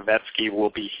Chernovetzky,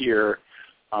 will be here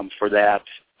for that.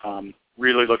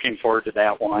 Really looking forward to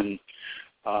that one.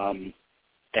 And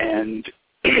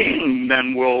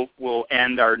then we'll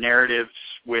end our narratives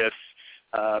with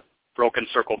Broken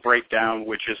Circle Breakdown,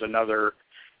 which is another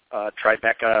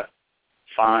Tribeca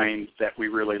find that we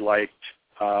really liked.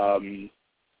 And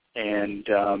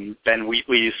Ben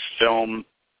Wheatley's film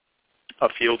A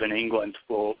Field in England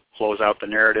will close out the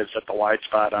narratives at the Wide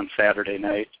Spot on Saturday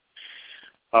night.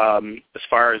 As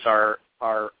far as our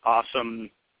awesome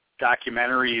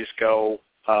documentaries go,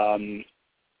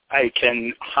 I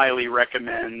can highly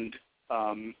recommend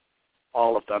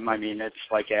all of them. I mean, it's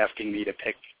like asking me to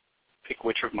pick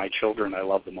which of my children I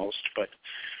love the most. But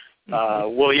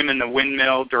William and the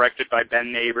Windmill, directed by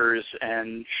Ben Neighbors,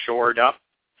 and Shored Up,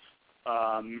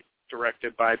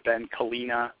 directed by Ben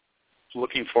Kalina.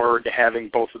 Looking forward to having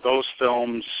both of those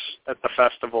films at the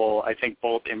festival. I think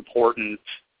both important,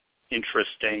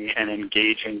 interesting, and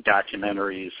engaging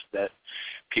documentaries that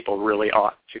people really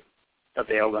ought to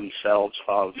avail themselves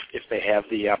of if they have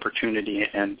the opportunity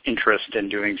and interest in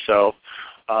doing so.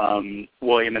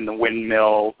 William and the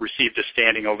Windmill received a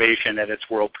standing ovation at it's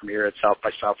world premiere at South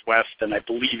by Southwest, and I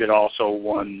believe it also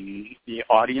won the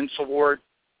Audience Award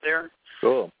there.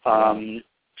 Cool.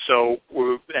 So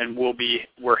we're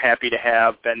happy to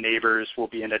have Ben Neighbors will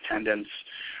be in attendance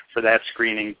for that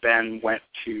screening. Ben went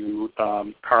to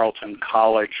Carleton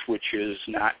College, which is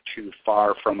not too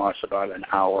far from us, about an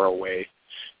hour away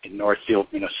in Northfield,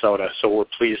 Minnesota. So we're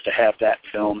pleased to have that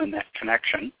film and that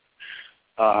connection.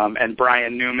 And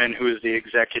Brian Newman, who is the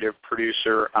executive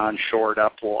producer on Shored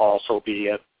Up, will also be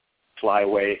at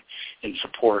Flyway in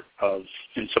support of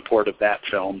that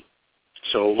film.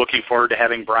 So looking forward to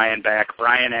having Brian back.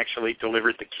 Brian actually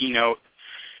delivered the keynote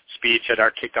speech at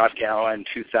our kickoff gala in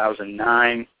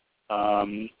 2009.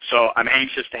 So I'm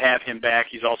anxious to have him back.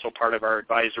 He's also part of our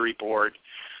advisory board,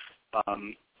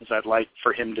 as I'd like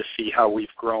for him to see how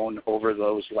we've grown over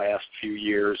those last few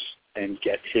years and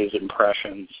get his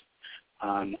impressions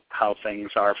on how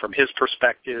things are from his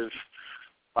perspective.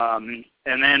 And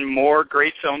then more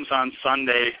great films on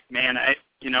Sunday. Man,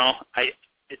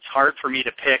 it's hard for me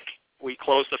to pick. We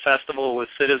closed the festival with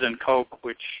Citizen Coke,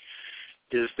 which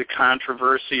is the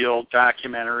controversial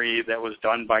documentary that was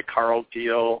done by Carl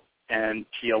Deal and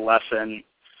Tia Lesson,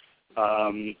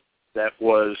 that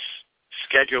was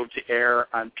scheduled to air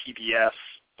on PBS,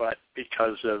 but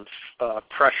because of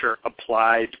pressure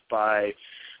applied by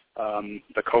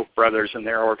the Koch brothers and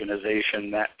their organization,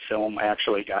 that film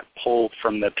actually got pulled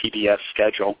from the PBS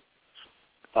schedule.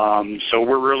 So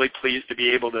we're really pleased to be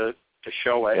able to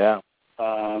show it. Yeah.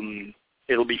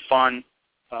 It'll be fun.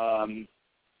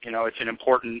 It's an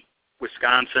important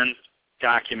Wisconsin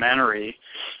documentary,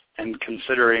 and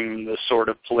considering the sort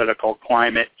of political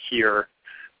climate here,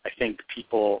 I think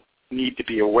people need to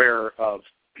be aware of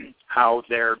how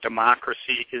their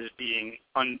democracy is being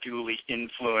unduly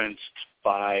influenced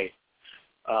by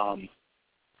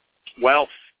wealth,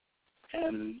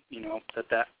 and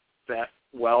that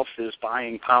wealth is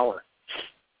buying power.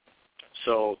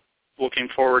 So looking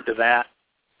forward to that.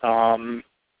 And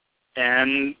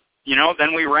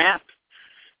then we wrap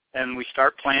and we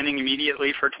start planning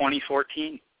immediately for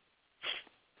 2014.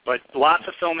 But lots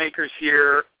of filmmakers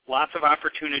here, lots of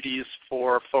opportunities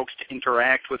for folks to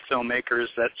interact with filmmakers.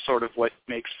 That's sort of what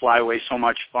makes Flyway so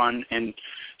much fun and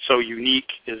so unique,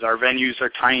 is our venues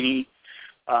are tiny.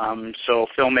 So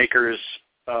filmmakers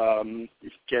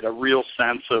get a real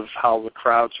sense of how the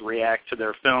crowds react to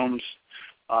their films.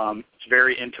 It's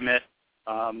very intimate.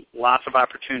 Lots of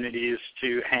opportunities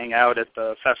to hang out at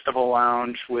the festival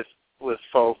lounge with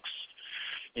folks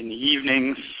in the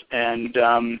evenings, and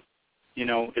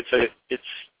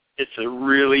it's a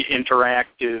really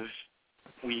interactive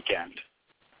weekend,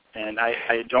 and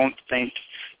I don't think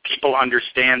people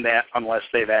understand that unless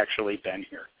they've actually been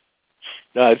here.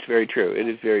 No, it's very true. It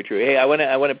is very true. Hey, I want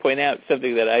to point out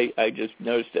something that I just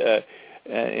noticed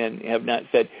and have not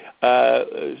said.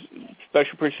 A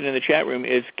special person in the chat room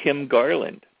is Kim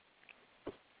Garland.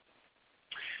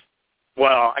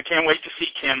 Well, I can't wait to see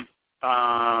Kim.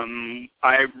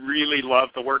 I really love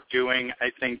the work doing.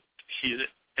 I think she's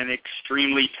an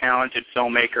extremely talented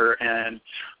filmmaker, and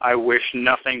I wish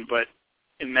nothing but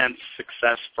immense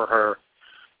success for her.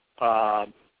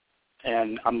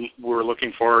 And we're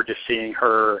looking forward to seeing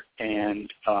her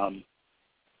and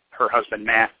her husband,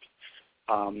 Matt,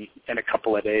 in a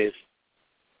couple of days.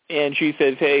 And she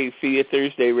says, hey, see you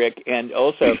Thursday, Rick. And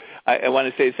also, I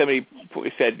want to say, somebody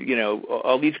said,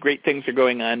 all these great things are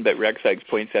going on, but Rex Sikes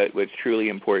points out what's truly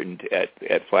important at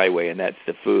Flyway, and that's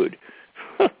the food.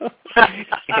 and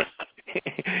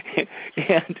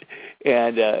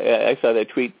I saw that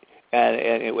tweet, and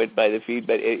it went by the feed,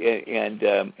 but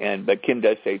Kim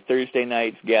does say, Thursday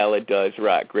nights, Gala does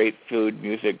rock. Great food,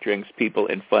 music, drinks, people,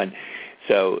 and fun.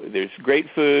 So there's great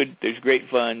food, there's great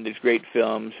fun, there's great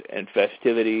films and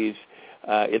festivities.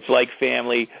 It's like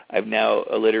family. I've now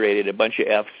alliterated a bunch of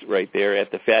F's right there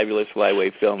at the fabulous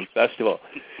Flyway Film Festival.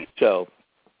 So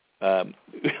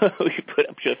we put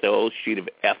up just a whole sheet of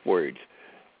F words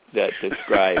that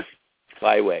describe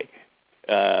Flyway.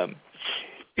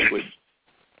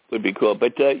 Would be cool,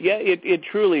 but it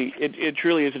truly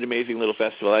is an amazing little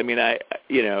festival. I mean,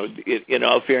 in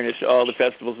all fairness, all the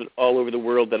festivals all over the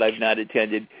world that I've not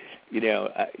attended,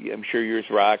 I'm sure yours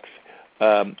rocks.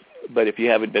 But if you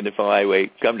haven't been to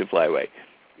Flyway, come to Flyway,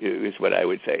 is what I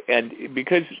would say. And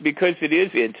because it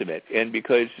is intimate, and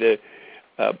because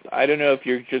I don't know if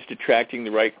you're just attracting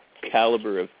the right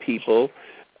caliber of people,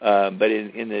 but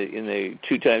in the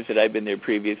 2 times that I've been there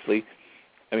previously.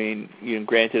 I mean,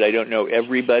 granted, I don't know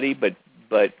everybody, but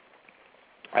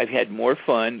I've had more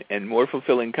fun and more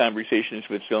fulfilling conversations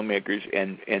with filmmakers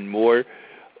and more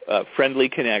friendly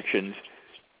connections,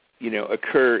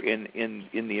 occur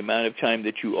in the amount of time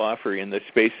that you offer, in the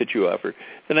space that you offer,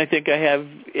 than I think I have,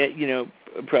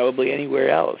 probably anywhere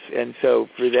else. And so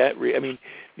for that,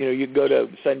 you go to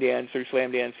Sundance or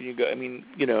Slam Dance, and you go,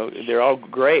 they're all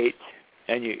great,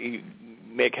 and you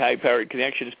make high-powered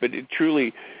connections, but it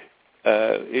truly.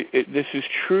 This is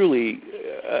truly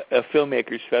a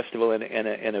filmmakers festival and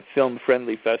a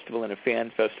film-friendly festival and a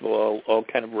fan festival, all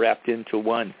kind of wrapped into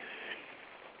one.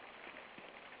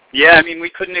 Yeah, I mean, we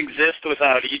couldn't exist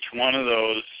without each one of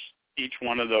those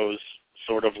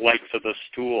sort of legs of the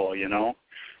stool, and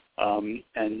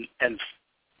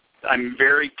I'm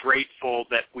very grateful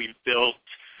that we've built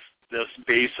this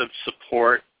base of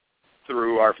support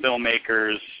through our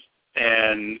filmmakers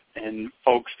and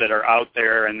folks that are out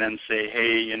there, and then say,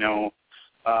 hey,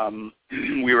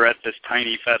 we were at this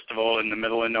tiny festival in the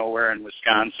middle of nowhere in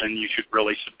Wisconsin. You should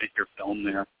really submit your film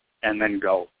there, and then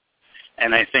go.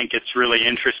 And I think it's really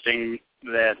interesting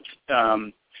that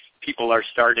people are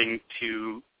starting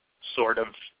to sort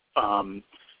of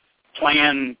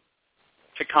plan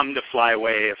to come to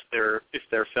Flyway if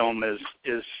their film is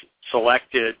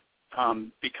selected,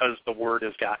 because the word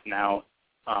has gotten out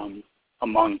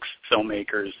amongst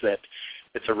filmmakers that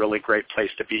it's a really great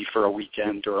place to be for a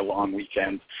weekend or a long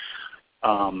weekend.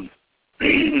 And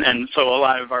so a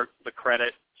lot of the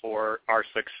credit for our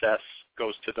success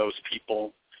goes to those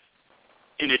people,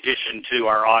 in addition to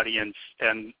our audience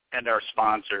and our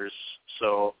sponsors.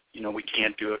 So, we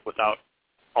can't do it without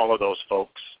all of those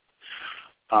folks.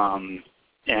 And,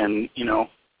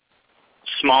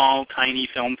 small, tiny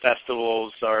film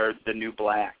festivals are the new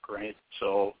black, right?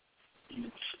 So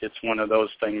it's one of those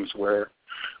things where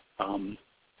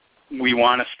we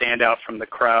want to stand out from the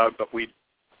crowd, but we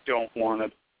don't want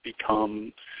to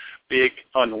become big,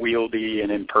 unwieldy,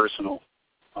 and impersonal.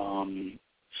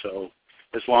 So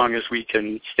as long as we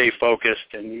can stay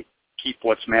focused and keep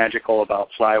what's magical about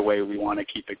Flyway, we want to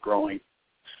keep it growing.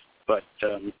 But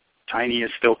tiny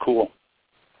is still cool.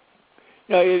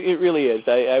 No, it really is.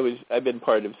 I've been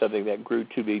part of something that grew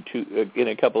to be in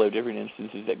a couple of different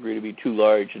instances, that grew to be too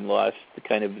large and lost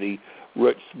the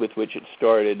roots with which it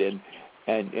started.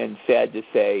 And sad to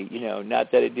say,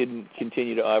 not that it didn't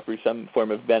continue to offer some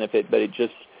form of benefit, but it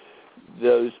just,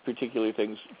 those particular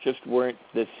things just weren't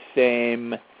the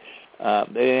same.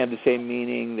 They didn't have the same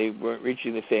meaning. They weren't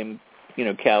reaching the same,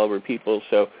 caliber people.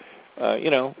 So,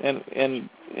 and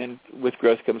with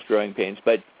growth comes growing pains.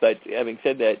 But having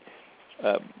said that,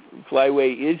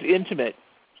 Flyway is intimate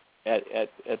at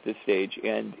this stage,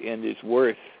 and is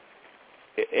worth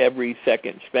every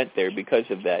second spent there because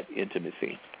of that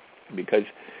intimacy, because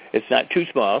it's not too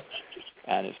small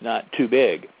and it's not too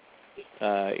big.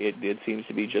 It seems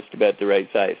to be just about the right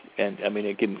size, and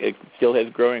it still has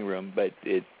growing room, but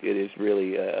it is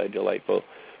really a delightful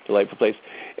place.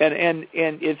 And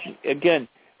it's, again,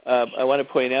 I want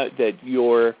to point out that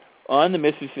you're on the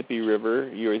Mississippi River.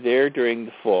 You're there during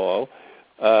the fall.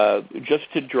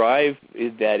 just to drive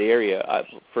in that area.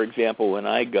 For example, when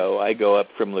I go up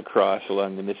from La Crosse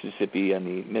along the Mississippi on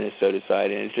the Minnesota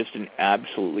side, and it's just an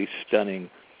absolutely stunning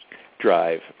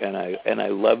drive, and I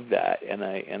love that, and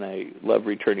I love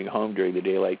returning home during the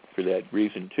daylight for that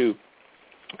reason too.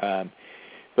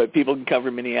 But people can come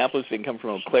from Minneapolis, they can come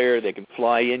from Eau Claire, they can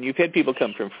fly in. You've had people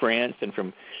come from France and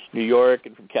from New York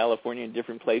and from California and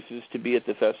different places to be at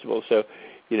the festival. So,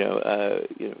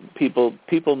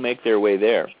 people make their way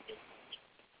there.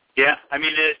 Yeah, I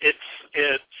mean, it's.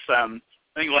 I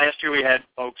think last year we had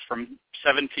folks from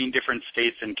 17 different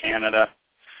states in Canada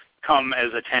come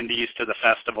as attendees to the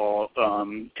festival,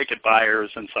 ticket buyers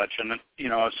and such, and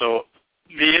so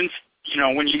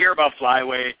when you hear about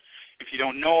Flyway, if you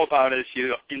don't know about us,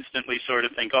 you instantly sort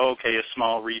of think, oh, okay, a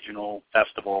small regional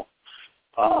festival,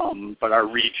 but our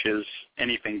reach is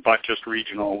anything but just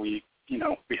regional. We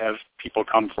have people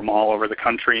come from all over the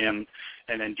country and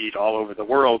indeed all over the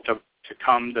world to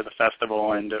come to the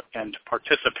festival and to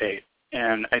participate.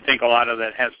 And I think a lot of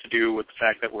that has to do with the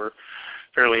fact that we're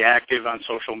fairly active on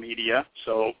social media.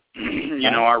 So,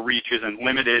 our reach isn't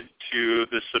limited to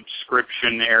the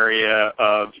subscription area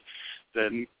of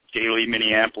the daily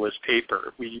Minneapolis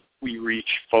paper. We reach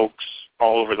folks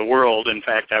all over the world. In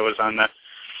fact, I was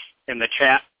in the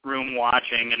chat room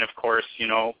watching, and of course,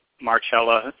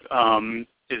 Marcella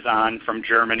is on from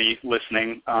Germany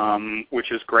listening,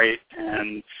 which is great.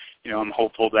 And I'm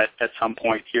hopeful that at some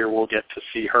point here we'll get to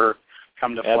see her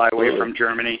come to Flyway from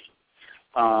Germany.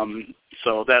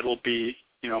 So that'll be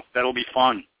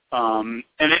fun. And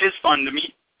it is fun to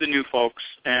meet the new folks,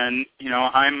 and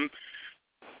I'm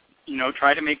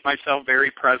try to make myself very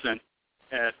present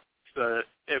at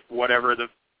whatever the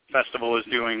festival is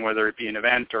doing, whether it be an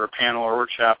event or a panel or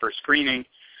workshop or screening,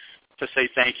 to say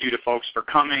thank you to folks for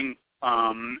coming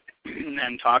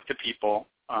and talk to people.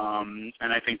 And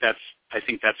I think that's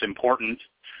important.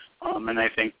 And I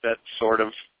think that's sort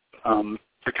of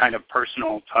the kind of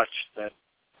personal touch that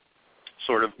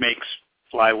sort of makes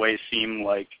Flyway seem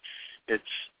like it's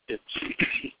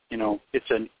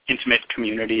an intimate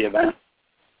community event.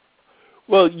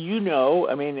 Well,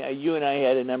 I mean, you and I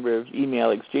had a number of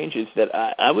email exchanges that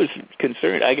I was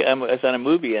concerned. I was on a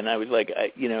movie, and I was like,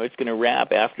 it's going to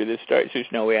wrap after this starts. There's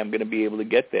no way I'm going to be able to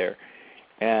get there.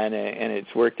 And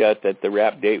it's worked out that the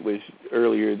wrap date was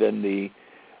earlier than the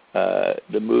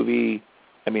movie.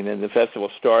 I mean, and the festival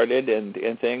started and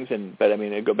things. But I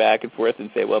mean, I go back and forth and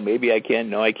say, well, maybe I can.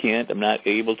 No, I can't. I'm not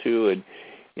able to. And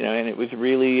and it was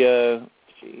really,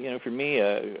 for me,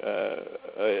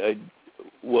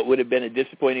 what would have been a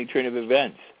disappointing turn of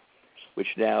events, which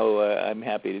now I'm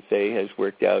happy to say has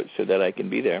worked out so that I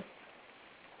can be there.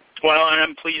 Well, and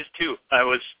I'm pleased too. I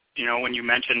was, when you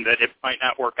mentioned that it might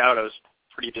not work out, I was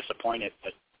pretty disappointed.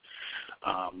 But,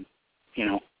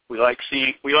 we like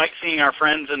seeing our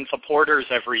friends and supporters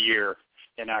every year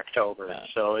in October. Yeah.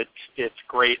 So it's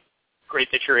great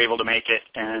that you're able to make it,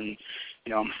 and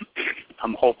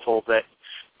I'm hopeful that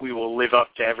we will live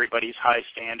up to everybody's high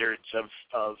standards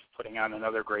of putting on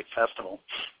another great festival.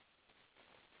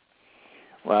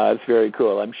 Wow, that's very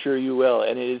cool. I'm sure you will.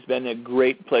 And it has been a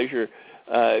great pleasure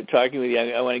talking with you.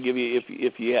 I want to give you,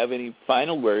 if you have any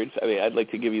final words, I mean, I'd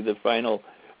like to give you the final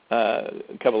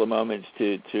couple of moments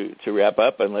to wrap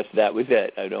up, unless that was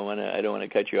it. I don't want to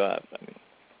cut you off.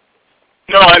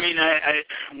 No, I mean,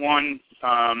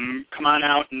 come on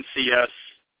out and see us.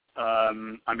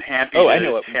 I'm happy. Oh, I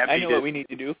know what we need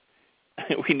to do.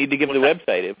 We need to give the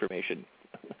website information.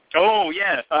 Oh,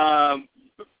 yeah.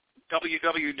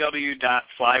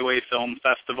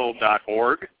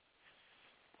 www.flywayfilmfestival.org.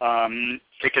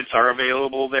 Tickets are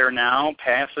available there now.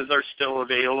 Passes are still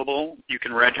available. You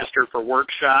can register for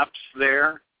workshops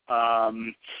there.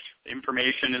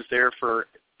 Information is there for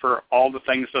all the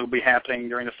things that will be happening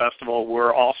during the festival.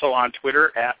 We're also on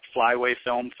Twitter at Flyway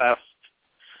Film Fest.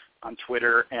 On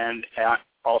Twitter and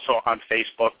also on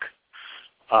Facebook.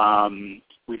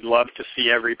 We'd love to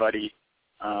see everybody.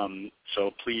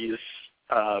 So please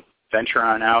venture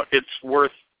on out. It's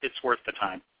worth the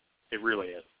time. It really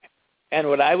is. And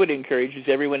what I would encourage is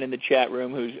everyone in the chat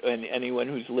room and anyone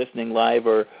who's listening live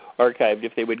or archived,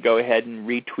 if they would go ahead and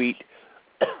retweet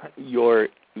your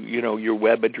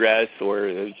web address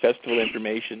or festival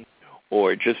information,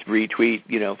 or just retweet,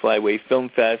 Flyway Film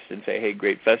Fest and say, hey,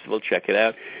 great festival, check it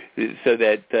out, so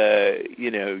that,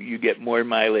 you get more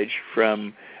mileage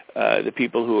from the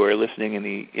people who are listening in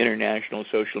the international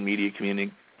social media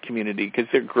community, because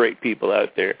they're great people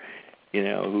out there,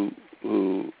 who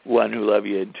one, who love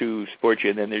you, and two, support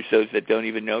you, and then there's those that don't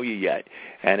even know you yet.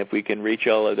 And if we can reach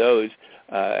all of those,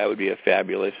 that would be a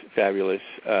fabulous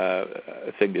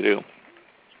thing to do.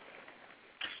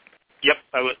 Yep,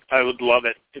 I would love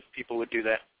it if people would do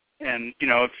that. And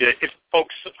if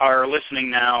folks are listening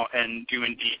now and do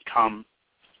indeed come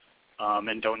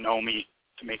and don't know me,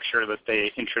 to make sure that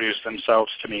they introduce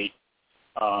themselves to me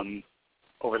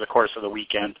over the course of the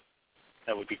weekend,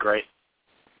 that would be great.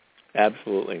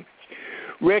 Absolutely.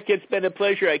 Rick, it's been a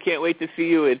pleasure. I can't wait to see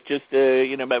you. It's just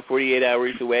about 48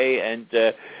 hours away, and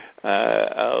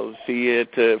I'll see you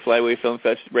at Flyway Film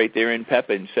Fest right there in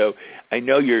Pepin. So I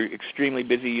know you're extremely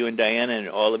busy, you and Diana and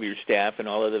all of your staff and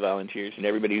all of the volunteers and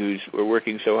everybody who's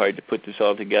working so hard to put this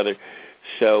all together.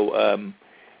 So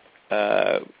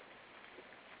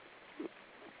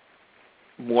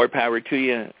more power to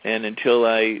you. And until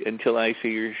I see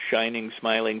your shining,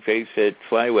 smiling face at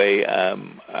Flyway,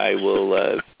 I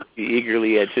will be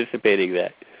eagerly anticipating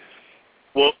that.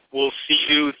 We'll see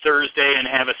you Thursday and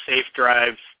have a safe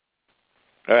drive.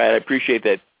 All right, I appreciate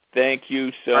that. Thank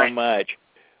you so much.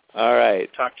 All right.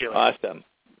 Talk to you later. Awesome.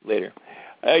 Later.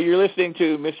 You're listening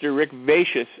to Mr. Rick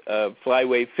Vaicius of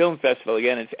Flyway Film Festival.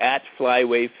 Again, it's at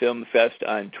Flyway Film Fest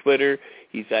on Twitter.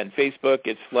 He's on Facebook.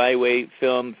 It's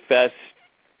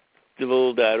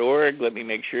flywayfilmfestival.org. Let me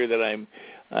make sure that I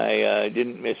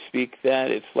didn't misspeak that.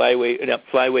 It's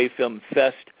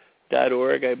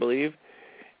flywayfilmfest.org, I believe.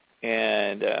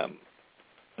 And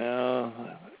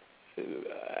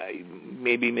I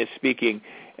may be misspeaking,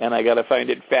 and I got to find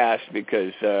it fast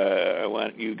because I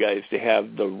want you guys to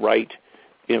have the right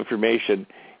information,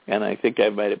 and I think I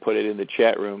might have put it in the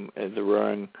chat room as the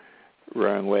wrong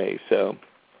way. So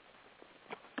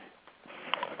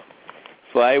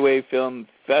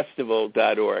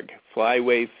flywayfilmfestival.org,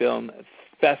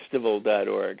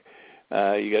 flywayfilmfestival.org.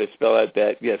 You got to spell out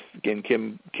that. Yes, again,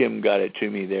 Kim got it to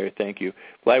me there. Thank you.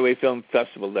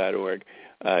 Flywayfilmfestival.org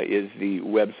is the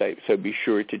website, so be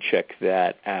sure to check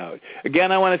that out.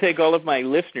 Again, I want to thank all of my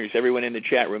listeners, everyone in the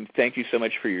chat room. Thank you so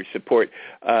much for your support.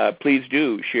 Please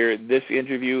do share this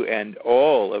interview and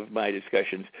all of my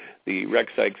discussions, the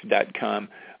rexsikes.com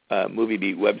Movie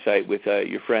Beat website, with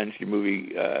your friends, your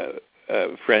movie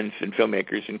friends and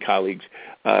filmmakers and colleagues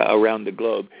around the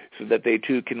globe, so that they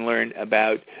too can learn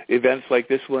about events like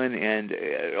this one and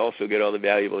also get all the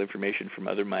valuable information from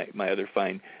my other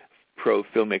fine pro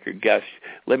filmmaker guests.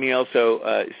 Let me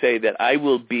also say that I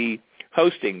will be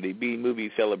hosting the B-Movie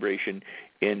Celebration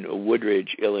in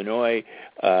Woodridge, Illinois.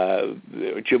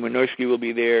 Jim Wynorski will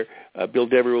be there. Bill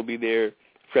Dever will be there.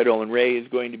 Fred Olin Ray is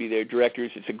going to be there.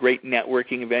 Directors. It's a great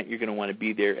networking event. You're going to want to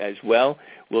be there as well.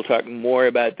 We'll talk more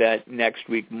about that next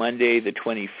week, Monday, the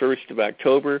 21st of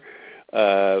October,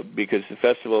 because the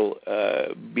festival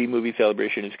B-Movie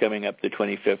Celebration is coming up the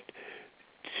 25th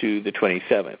to the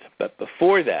 27th. But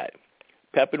before that,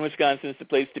 Pepin, Wisconsin is the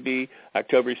place to be,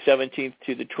 October 17th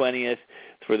to the 20th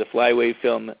for the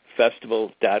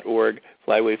flywayfilmfestival.org,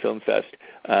 Flyway Film Fest.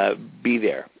 Be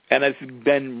there. And it's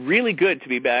been really good to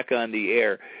be back on the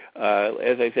air.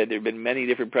 As I said, there have been many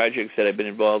different projects that I've been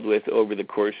involved with over the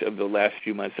course of the last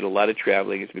few months, and a lot of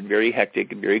traveling. It's been very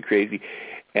hectic and very crazy,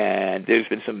 and there's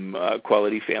been some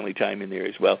quality family time in there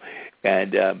as well.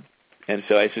 And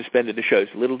so I suspended the shows.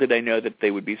 Little did I know that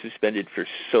they would be suspended for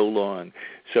so long.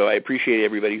 So I appreciate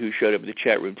everybody who showed up in the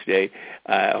chat room today.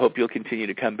 I hope you'll continue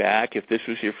to come back. If this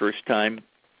was your first time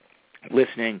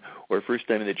listening or first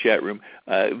time in the chat room,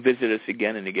 visit us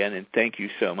again and again, and thank you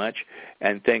so much,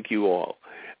 and thank you all.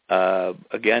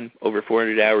 Again, over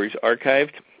 400 hours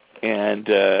archived and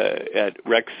at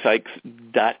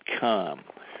rexsikes.com.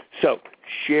 So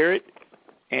share it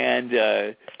and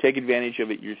take advantage of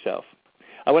it yourself.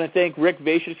 I want to thank Rick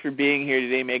Vaicius for being here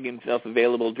today, making himself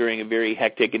available during a very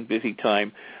hectic and busy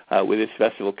time with this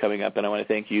festival coming up. And I want to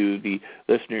thank you, the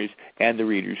listeners and the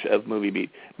readers of Movie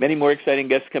Beat. Many more exciting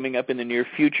guests coming up in the near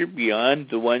future beyond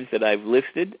the ones that I've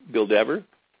listed, Bill Dever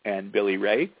and Billy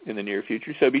Ray in the near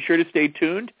future. So be sure to stay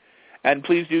tuned. And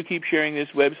please do keep sharing this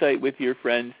website with your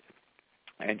friends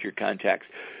and your contacts.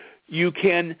 You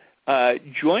can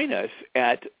join us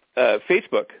at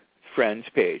Facebook Friends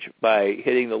page by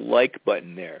hitting the like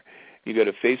button there. You go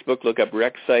to Facebook, look up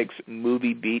Rex Sikes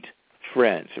Movie Beat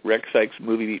Friends, Rex Sikes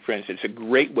Movie Beat Friends. It's a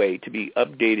great way to be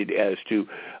updated as to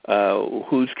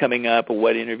who's coming up,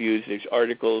 what interviews, there's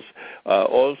articles,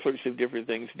 all sorts of different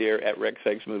things there at Rex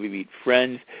Sikes Movie Beat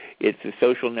Friends. It's a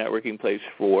social networking place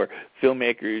for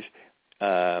filmmakers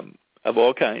of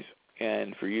all kinds,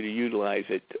 and for you to utilize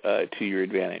it to your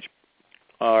advantage.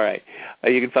 All right.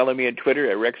 You can follow me on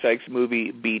Twitter at Rex Sikes Movie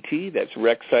BT. That's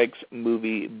Rex Sikes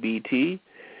Movie BT.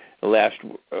 The last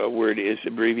word is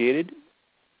abbreviated.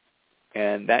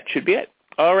 And that should be it.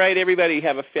 All right, everybody,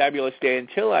 have a fabulous day.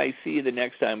 Until I see you the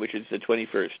next time, which is the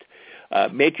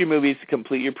 21st, make your movies,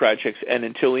 complete your projects, and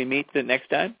until we meet the next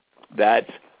time,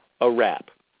 that's a wrap.